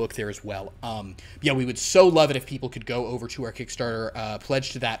mark in the book there as well. Yeah, we would so love it if people could go over to our Kickstarter,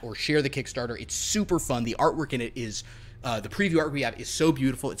 pledge to that, or share the Kickstarter. It's super fun. The artwork in it is, the preview art we have is so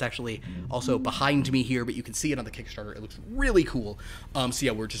beautiful. It's actually also behind me here, but you can see it on the Kickstarter. It looks really cool. So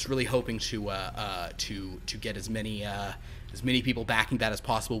yeah, we're just really hoping to get as many people backing that as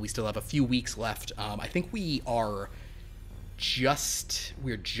possible. We still have a few weeks left. I think we're just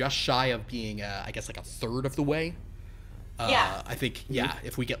shy of being, I guess, like a third of the way. I think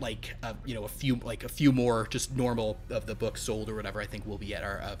if we get like a few more just normal of the books sold or whatever, I think we'll be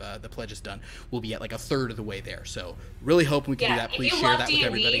at the pledge is done. We'll be at like a third of the way there. So really hope we can do that. Please share that with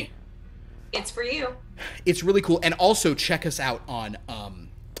everybody. It's for you. It's really cool, and also check us out on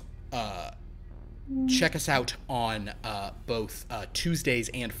both Tuesdays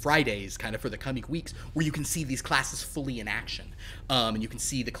and Fridays, kind of for the coming weeks, where you can see these classes fully in action. And you can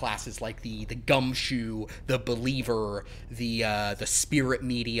see the classes like the gumshoe, the believer, the spirit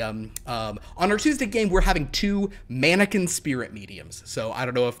medium. On our Tuesday game, we're having 2 mannequin spirit mediums. So I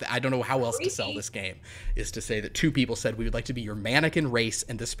don't know how else to sell this game, is to say that 2 people said we would like to be your mannequin race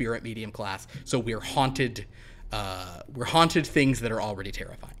and the spirit medium class. So we're haunted things that are already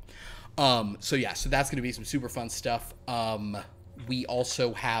terrifying. So that's going to be some super fun stuff. We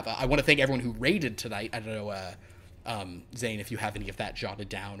also have, I want to thank everyone who raided tonight. I don't know, Zane, if you have any of that jotted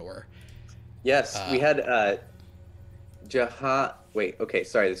down or. Yes, we had,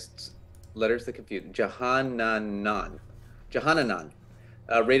 this letters that confuse. Jahananan,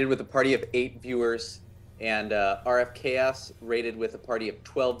 raided with a party of 8 viewers, and RF Chaos raided with a party of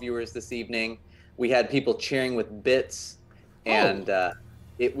 12 viewers this evening. We had people cheering with bits, and,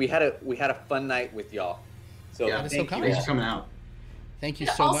 we had a fun night with y'all. So thanks for coming out. Thank you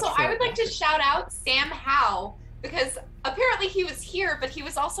so much. Also, I would like to shout out Sam Howe, because apparently he was here, but he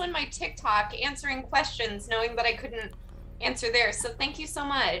was also in my TikTok answering questions, knowing that I couldn't answer there. So thank you so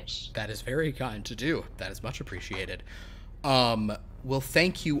much. That is very kind to do. That is much appreciated. Well,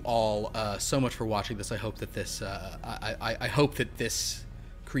 thank you all so much for watching this. I hope that this I hope that this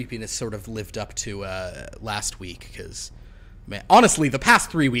creepiness sort of lived up to last week, because man, honestly, the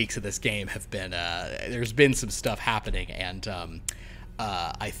past 3 weeks of this game have been there's been some stuff happening, and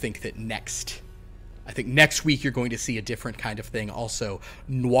I think next week you're going to see a different kind of thing. Also,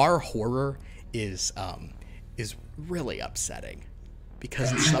 noir horror is really upsetting,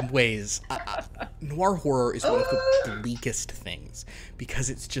 because in some ways noir horror is one of the bleakest things, because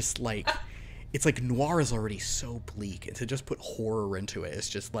it's just like noir is already so bleak, and to just put horror into it is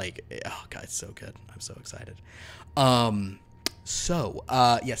just like, oh god, it's so good. I'm so excited.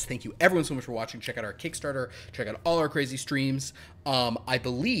 Yes, thank you everyone so much for watching. Check out our Kickstarter, check out all our crazy streams. I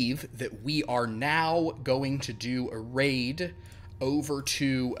believe that we are now going to do a raid over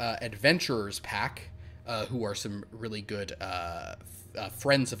to Adventurers Pack, who are some really good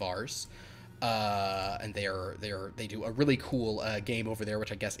friends of ours. And they do a really cool game over there,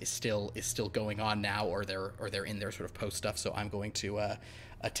 which I guess is still going on now, or they're in their sort of post stuff. So I'm going to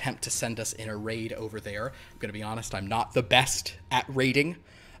attempt to send us in a raid over there. I'm gonna be honest, I'm not the best at raiding.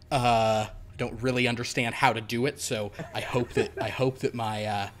 Don't really understand how to do it, so I hope that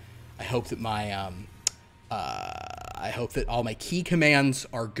all my key commands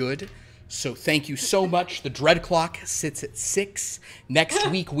are good. So thank you so much. The Dread Clock sits at 6. Next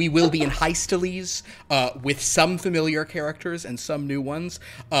week we will be in Heistales with some familiar characters and some new ones.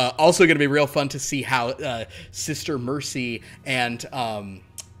 Also going to be real fun to see how Sister Mercy and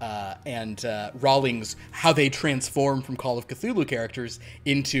Rawlings, how they transform from Call of Cthulhu characters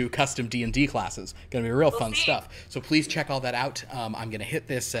into custom D&D classes. Going to be real fun stuff. So please check all that out. I'm going to hit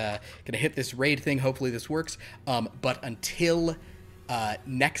this raid thing. Hopefully this works. But until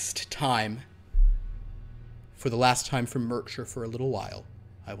next time, for the last time from Mirkshire for a little while,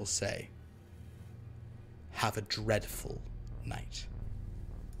 I will say, have a dreadful night.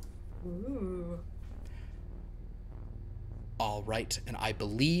 Ooh. All right, and I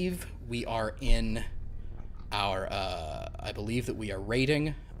believe we are in our, I believe that we are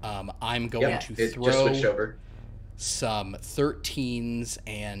raiding. I'm going to throw some 13s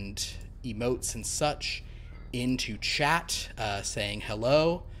and emotes and such into chat, saying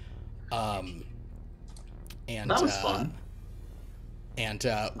hello. And that was fun. And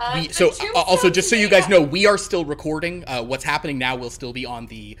also, just so you guys know, we are still recording. What's happening now will still be on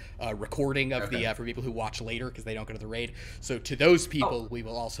the recording of the for people who watch later, because they don't go to the raid. So to those people, we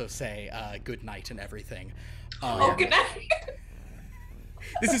will also say good night and everything. Good night.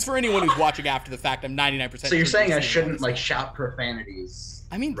 This is for anyone who's watching after the fact. I'm 99%. So you're saying I shouldn't shout profanities?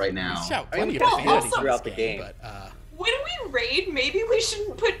 I mean, right now. Shout plenty of profanities throughout the game. But, when we raid, maybe we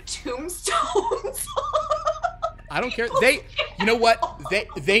shouldn't put tombstones. I don't care. You know what?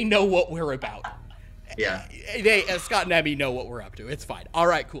 They know what we're about. Yeah. Scott and Abby know what we're up to. It's fine. All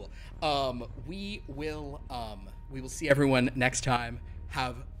right, cool. We will see everyone next time.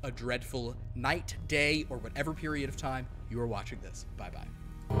 Have a dreadful night, day, or whatever period of time you are watching this. Bye-bye.